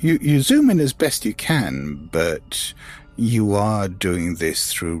 You zoom in as best you can, but you are doing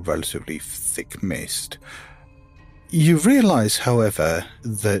this through relatively thick mist. You realize, however,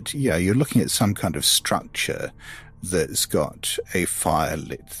 that, you're looking at some kind of structure that's got a fire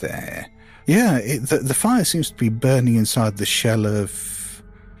lit there. Yeah, the fire seems to be burning inside the shell of...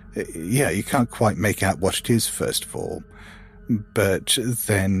 you can't quite make out what it is, first of all. But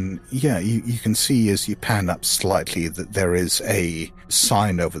then, you can see as you pan up slightly that there is a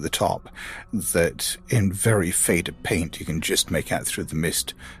sign over the top that, in very faded paint, you can just make out through the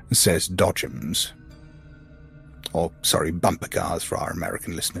mist, says Dodgems. Or, sorry, bumper cars for our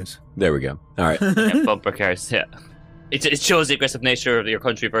American listeners. There we go. All right. Yeah, bumper cars, yeah. It shows the aggressive nature of your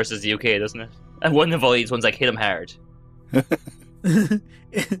country versus the UK, doesn't it? And one of all these ones, hit them hard.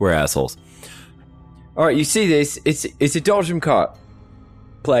 We're assholes. All right, you see this? It's a Dodgem cart.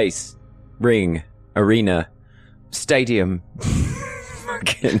 Place, ring, arena, stadium.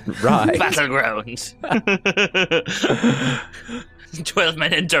 fucking ride. Battleground. 12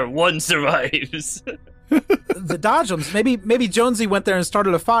 men enter, 1 survives. The Dodgems. Maybe Jonesy went there and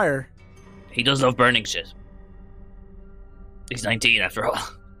started a fire. He does love burning shit. He's 19 after all.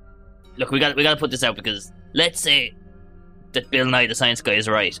 Look, we got to put this out because let's say that Bill Nye the Science Guy is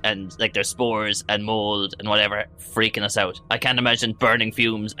right, and like there's spores and mold and whatever freaking us out. I can't imagine burning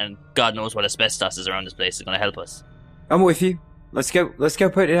fumes and God knows what asbestos is around this place is going to help us. I'm with you. Let's go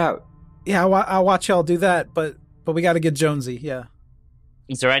put it out. Yeah, I'll watch y'all do that, but we got to get Jonesy. Yeah.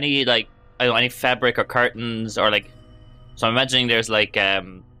 Is there any like any fabric or curtains or like? So I'm imagining there's like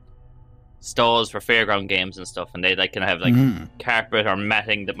stalls for fairground games and stuff, and they like can have like carpet or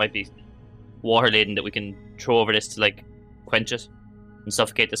matting that might be water laden that we can throw over this to like quench it and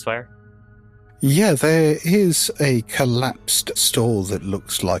suffocate this fire. Yeah, there is a collapsed stall that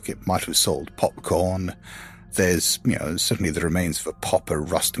looks like it might have sold popcorn. There's, certainly the remains of a popper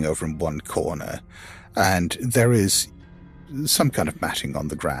rusting over in one corner, and there is some kind of matting on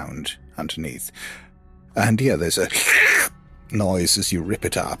the ground underneath. And yeah, there's a noise as you rip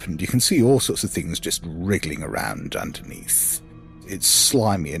it up, and you can see all sorts of things just wriggling around underneath. It's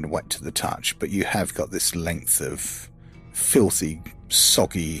slimy and wet to the touch, but you have got this length of filthy,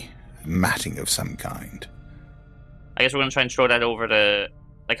 soggy matting of some kind. I guess we're going to try and throw that over the...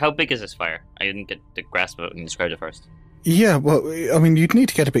 Like, how big is this fire? I didn't get the grasp of it when you described it first. Yeah, well, I mean, you'd need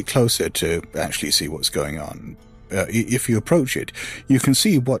to get a bit closer to actually see what's going on. If you approach it, you can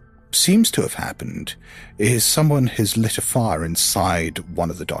see what seems to have happened is someone has lit a fire inside one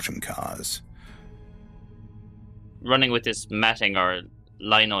of the Dodgem cars. Running with this matting or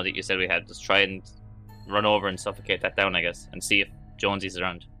lino that you said we had, just try and run over and suffocate that down, I guess, and see if Jonesy's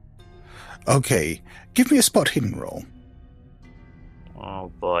around. Okay, give me a spot hidden roll.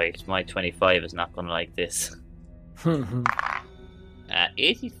 Oh boy, my 25 is not going to like this.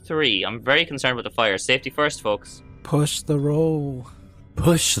 83. I'm very concerned with the fire. Safety first, folks. Push the roll.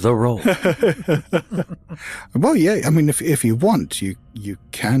 Push the roll. Well, yeah, I mean, if you want, you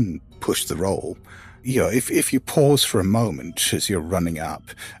can push the roll. If you pause for a moment as you're running up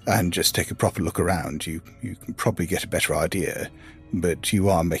and just take a proper look around, you can probably get a better idea. But you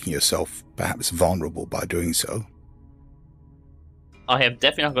are making yourself perhaps vulnerable by doing so. I am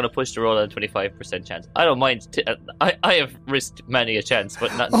definitely not going to push the roll at a 25% chance. I don't mind. I have risked many a chance,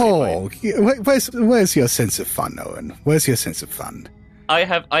 but not. Oh, where's your sense of fun, Owen? Where's your sense of fun? I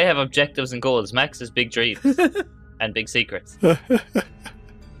have objectives and goals. Max has big dreams and big secrets.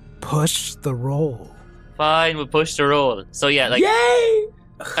 Push the roll. Fine, we'll push the roll. So yeah, like, Yay!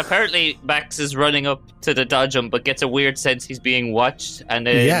 Apparently Max is running up to the Dodgem, but gets a weird sense he's being watched, and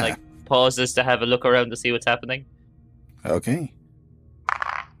then pauses to have a look around to see what's happening. Okay.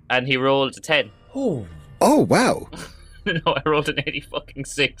 And he rolled a 10. Oh wow. No, I rolled an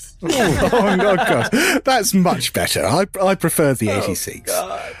 86. Oh no, God. That's much better. I prefer the 86.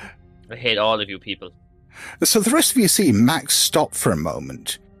 God. I hate all of you people. So the rest of you see Max stop for a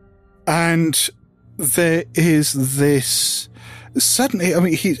moment, and there is this... Suddenly, I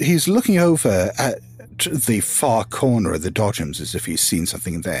mean, he's looking over at the far corner of the Dodgems as if he's seen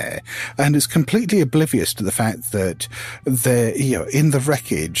something there, and is completely oblivious to the fact that there, in the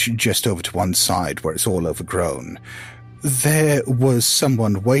wreckage just over to one side where it's all overgrown, there was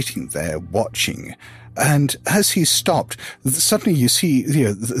someone waiting there watching. And as he stopped, suddenly you see,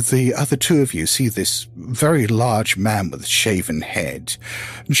 the other two of you see this very large man with a shaven head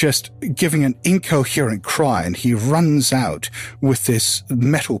just giving an incoherent cry, and he runs out with this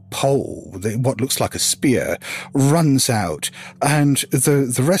metal pole, what looks like a spear, runs out, and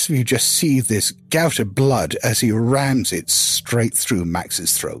the rest of you just see this gout of blood as he rams it straight through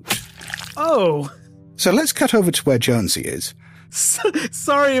Max's throat. Oh. So let's cut over to where Jonesy is.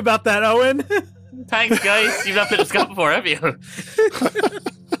 Sorry about that, Owen. Thanks, guys. You've not been to Scott before, have you?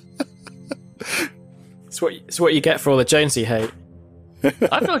 It's what you get for all the Jonesy hate.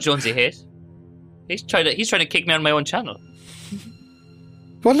 I've no Jonesy hate. He's trying to kick me on my own channel.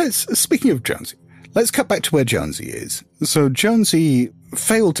 Well, speaking of Jonesy, let's cut back to where Jonesy is. So Jonesy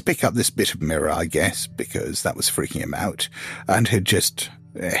failed to pick up this bit of mirror, I guess, because that was freaking him out, and had just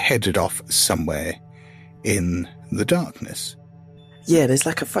headed off somewhere in the darkness. Yeah, there's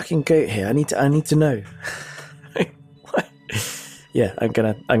like a fucking goat here. I need to know. Yeah, I'm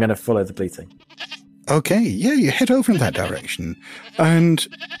gonna follow the bleating. Okay, yeah, you head over in that direction, and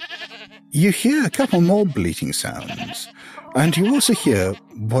you hear a couple more bleating sounds, and you also hear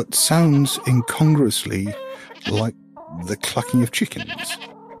what sounds incongruously like the clucking of chickens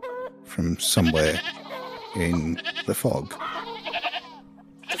from somewhere in the fog.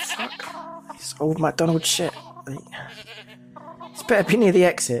 The fuck? This old MacDonald shit. It's better be near the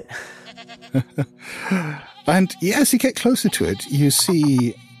exit. And as you get closer to it, you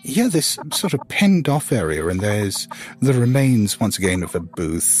see, this sort of penned off area, and there's the remains, once again, of a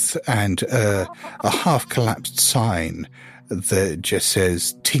booth and a half-collapsed sign that just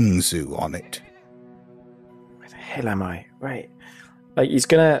says Tingzu on it. Where the hell am I? Right. Like, he's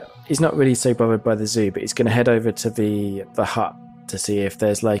not really so bothered by the zoo, but he's going to head over to the hut to see if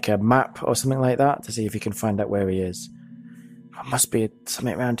there's like a map or something like that, to see if he can find out where he is. There must be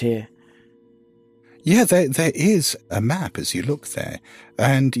something around here. Yeah, there is a map as you look there.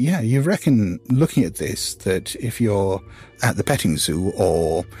 And you reckon, looking at this, that if you're at the petting zoo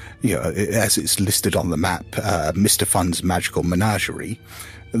or, as it's listed on the map, Mr. Fun's Magical Menagerie,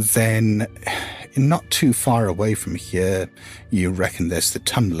 then not too far away from here, you reckon there's the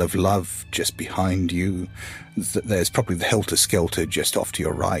Tunnel of Love just behind you. There's probably the Helter Skelter just off to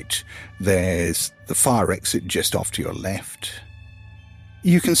your right. There's the fire exit just off to your left.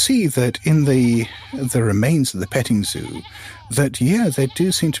 You can see that in the remains of the petting zoo, that, there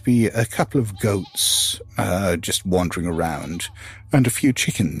do seem to be a couple of goats just wandering around, and a few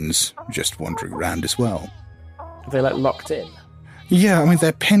chickens just wandering around as well. Are they, like, locked in? Yeah, I mean,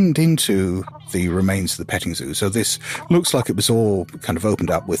 they're penned into the remains of the petting zoo, so this looks like it was all kind of opened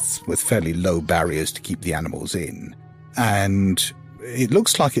up with fairly low barriers to keep the animals in. And it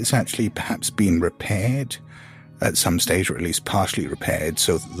looks like it's actually perhaps been repaired at some stage, or at least partially repaired,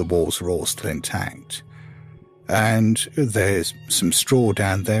 so that the walls are all still intact. And there's some straw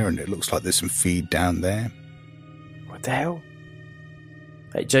down there, and it looks like there's some feed down there. What the hell?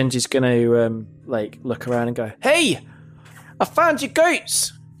 Like, Genji's going to, look around and go, "Hey! I found your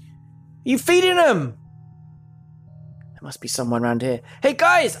goats! Are you feeding them?" There must be someone around here. "Hey,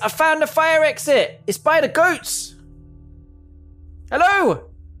 guys! I found the fire exit! It's by the goats! Hello?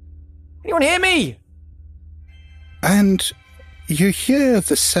 Anyone hear me?" And you hear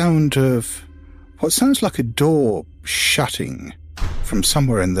the sound of what sounds like a door shutting from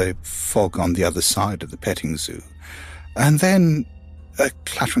somewhere in the fog on the other side of the petting zoo. And then a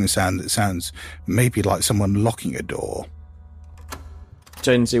clattering sound that sounds maybe like someone locking a door.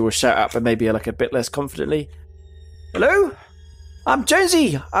 Jonesy will shout out, but maybe like a bit less confidently. "Hello? I'm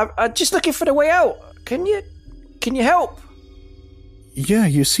Jonesy. I'm just looking for the way out. Can you help?" Yeah,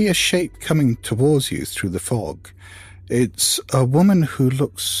 you see a shape coming towards you through the fog. It's a woman who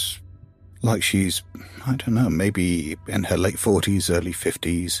looks like she's, I don't know, maybe in her late 40s, early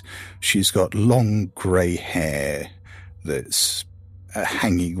 50s. She's got long grey hair that's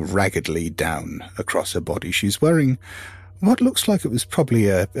hanging raggedly down across her body. She's wearing what looks like it was probably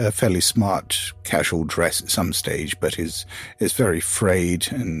a fairly smart casual dress at some stage, but is very frayed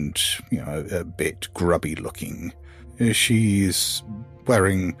and, a bit grubby looking. She's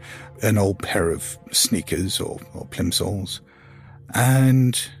wearing an old pair of sneakers or plimsolls,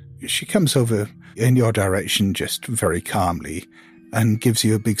 and she comes over in your direction just very calmly and gives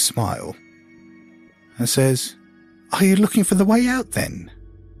you a big smile and says, "Are you looking for the way out then?"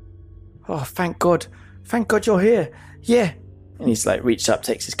 "Oh, thank God you're here. Yeah." And he's like reached up,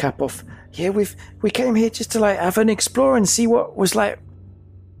 takes his cap off. "Yeah, we came here just to like have an explore and see what was like,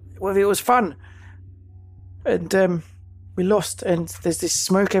 whether it was fun. And we lost, and there's this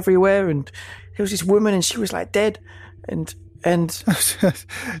smoke everywhere, and there was this woman, and she was like dead, and the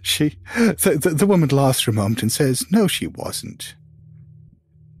woman laughs for a moment and says, "No, she wasn't.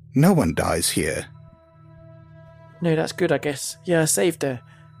 No one dies here." "No, that's good, I guess. Yeah, I saved her."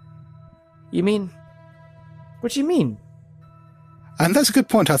 "You mean? What do you mean?" And that's a good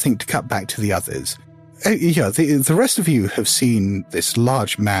point, I think, to cut back to the others. The rest of you have seen this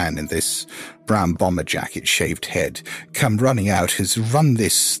large man in this brown bomber jacket, shaved head, come running out, has run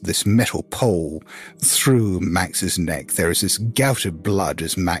this metal pole through Max's neck. There is this gout of blood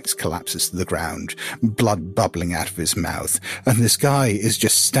as Max collapses to the ground, blood bubbling out of his mouth, and this guy is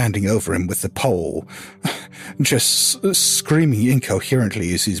just standing over him with the pole, just screaming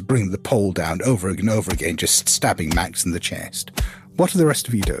incoherently as he's bringing the pole down over and over again, just stabbing Max in the chest. What are the rest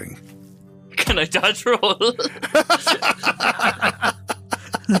of you doing? Can I dodge roll?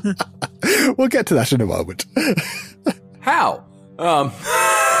 We'll get to that in a moment. How?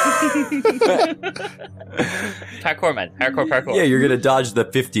 Parkour, man. Parkour. Yeah, you're gonna dodge the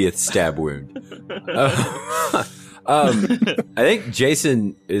 50th stab wound. I think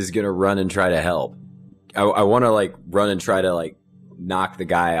Jason is gonna run and try to help. I want to run and try to knock the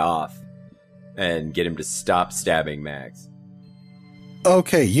guy off and get him to stop stabbing Max.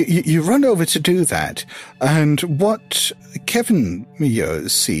 Okay, you run over to do that, and what Kevin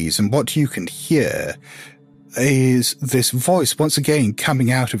sees and what you can hear is this voice once again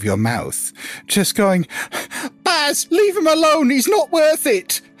coming out of your mouth, just going, "Bad Baz, leave him alone. He's not worth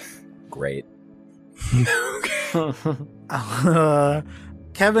it. Great.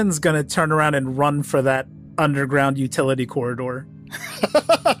 Kevin's gonna turn around and run for that underground utility corridor.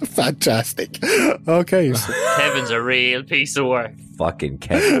 Fantastic. Okay. So, Kevin's a real piece of work. Fucking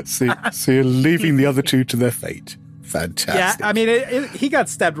Kevin. so you're leaving the other two to their fate. Fantastic. Yeah, I mean, he got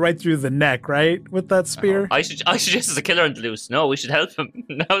stabbed right through the neck, right, with that spear. I suggest there's a killer on the loose. No, we should help him.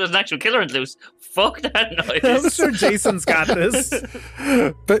 Now there's an actual killer on the loose. Fuck that noise. I'm sure Jason's got this.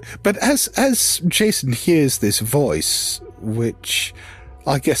 But as Jason hears this voice, which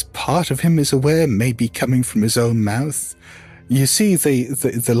I guess part of him is aware may be coming from his own mouth, you see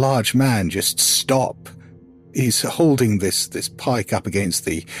the large man just stop. He's holding this pike up against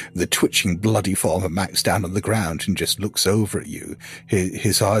the twitching bloody form of Max down on the ground and just looks over at you,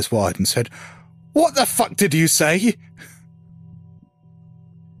 his eyes wide, and said, "What the fuck did you say?"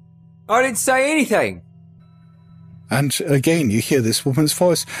 I didn't say anything. And again, you hear this woman's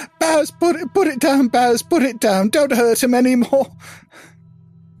voice, "Baz, put it down, Baz, put it down. Don't hurt him anymore."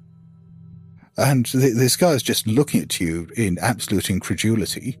 And this guy's just looking at you in absolute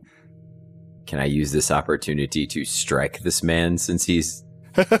incredulity. Can I use this opportunity to strike this man since he's...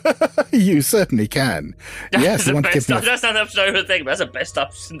 You certainly can. Yes, you want to give me That's not the option I would think, but that's the best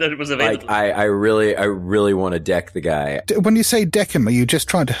option that was available. Like, I really want to deck the guy. When you say deck him, are you just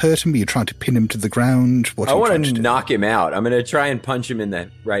trying to hurt him? Are you trying to pin him to the ground? What I are you want trying to do? knock him out. I'm going to try and punch him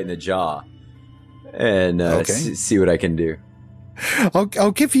right in the jaw and see what I can do.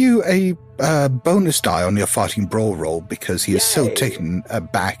 I'll give you a bonus die on your fighting brawl roll because he is so Yay. taken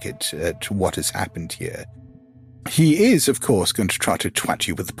aback at what has happened here. He is, of course, going to try to twat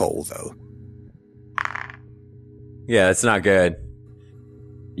you with the pole, though. Yeah, that's not good.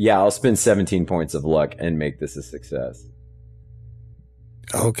 Yeah, I'll spend 17 points of luck and make this a success.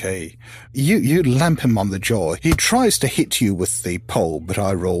 Okay. You lamp him on the jaw. He tries to hit you with the pole, but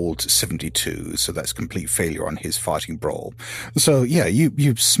I rolled 72, so that's complete failure on his fighting brawl. So, yeah,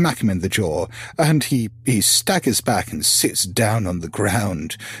 you smack him in the jaw, and he staggers back and sits down on the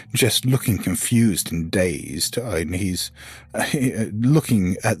ground, just looking confused and dazed. And he's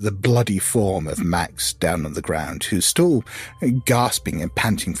looking at the bloody form of Max down on the ground, who's still gasping and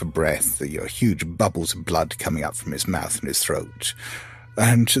panting for breath, huge bubbles of blood coming up from his mouth and his throat.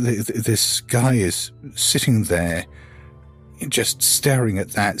 And this guy is sitting there, just staring at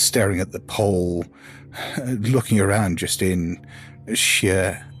the pole, looking around just in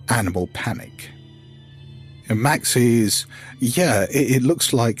sheer animal panic. And Max is, it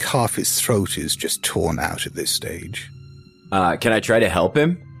looks like half his throat is just torn out at this stage. Can I try to help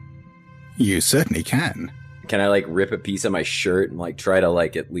him? You certainly can. Can I, rip a piece of my shirt and, try to,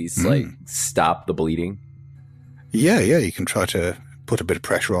 at least, stop the bleeding? Yeah, you can try to put a bit of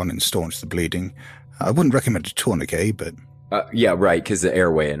pressure on and staunch the bleeding. I wouldn't recommend a tourniquet, but... yeah, right, because the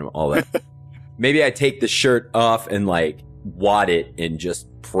airway and all that. Maybe I take the shirt off and, wad it and just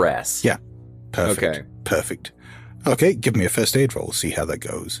press. Yeah, perfect. Okay. Perfect. Okay, give me a first aid roll, see how that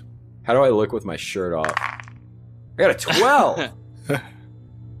goes. How do I look with my shirt off? I got a 12!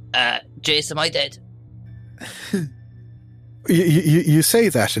 Jason, am I dead? You say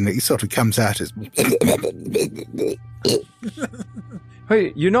that and it sort of comes out as...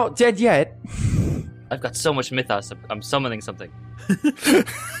 Hey, you're not dead yet. I've got so much mythos. I'm summoning something.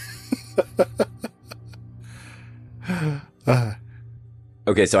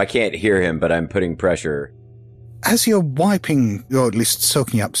 Okay, so I can't hear him, but I'm putting pressure. As you're wiping, or at least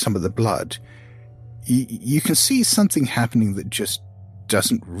soaking up some of the blood, you can see something happening that just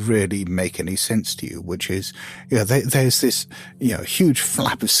doesn't really make any sense to you, which is, there's this, huge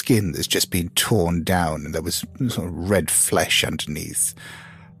flap of skin that's just been torn down and there was sort of red flesh underneath.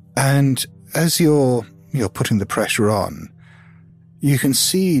 And as you're putting the pressure on, you can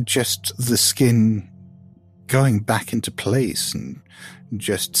see just the skin going back into place and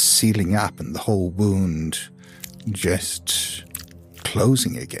just sealing up and the whole wound just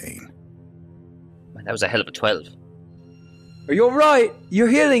closing again. Man, that was a hell of a 12. Are you alright? You're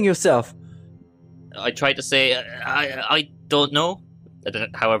healing yourself. I tried to say, I don't know.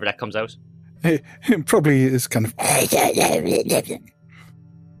 However that comes out. It probably is kind of... What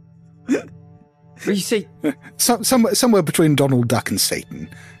do you say? somewhere between Donald Duck and Satan.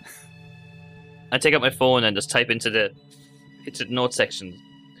 I take out my phone and just type into the note section.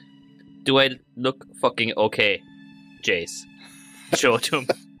 Do I look fucking okay, Jace? Show it to him.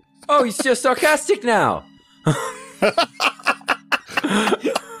 Oh, he's just sarcastic now.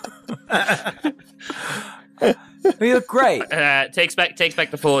 You look great. Takes back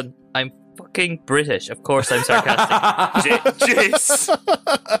the phone. I'm fucking British. Of course I'm sarcastic. Jace.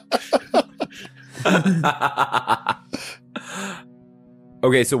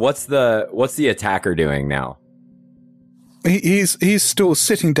 Okay, so what's the attacker doing now? He's still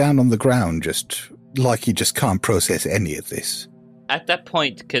sitting down on the ground, just like he just can't process any of this. At that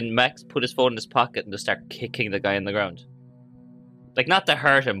point, can Max put his phone in his pocket and just start kicking the guy in the ground? Like, not to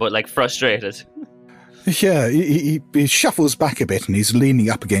hurt him, but like frustrated. Yeah, he shuffles back a bit and he's leaning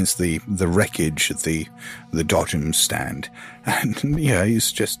up against the wreckage of the Dodgem stand. And yeah,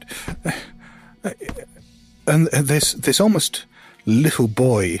 he's just... and this almost little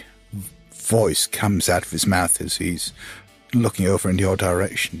boy voice comes out of his mouth as he's looking over in your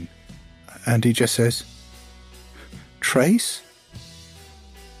direction. And he just says, Trace?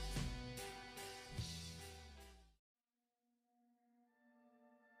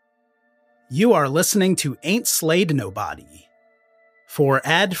 You are listening to Ain't Slayed Nobody. For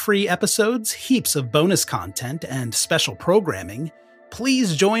ad-free episodes, heaps of bonus content, and special programming,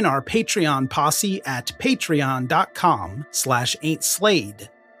 please join our Patreon posse at patreon.com/ain'tslayed,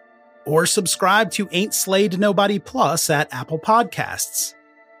 or subscribe to Ain't Slayed Nobody Plus at Apple Podcasts.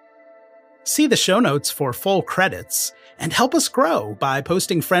 See the show notes for full credits, and help us grow by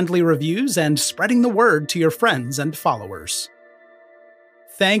posting friendly reviews and spreading the word to your friends and followers.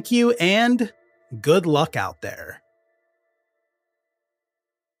 Thank you, and good luck out there.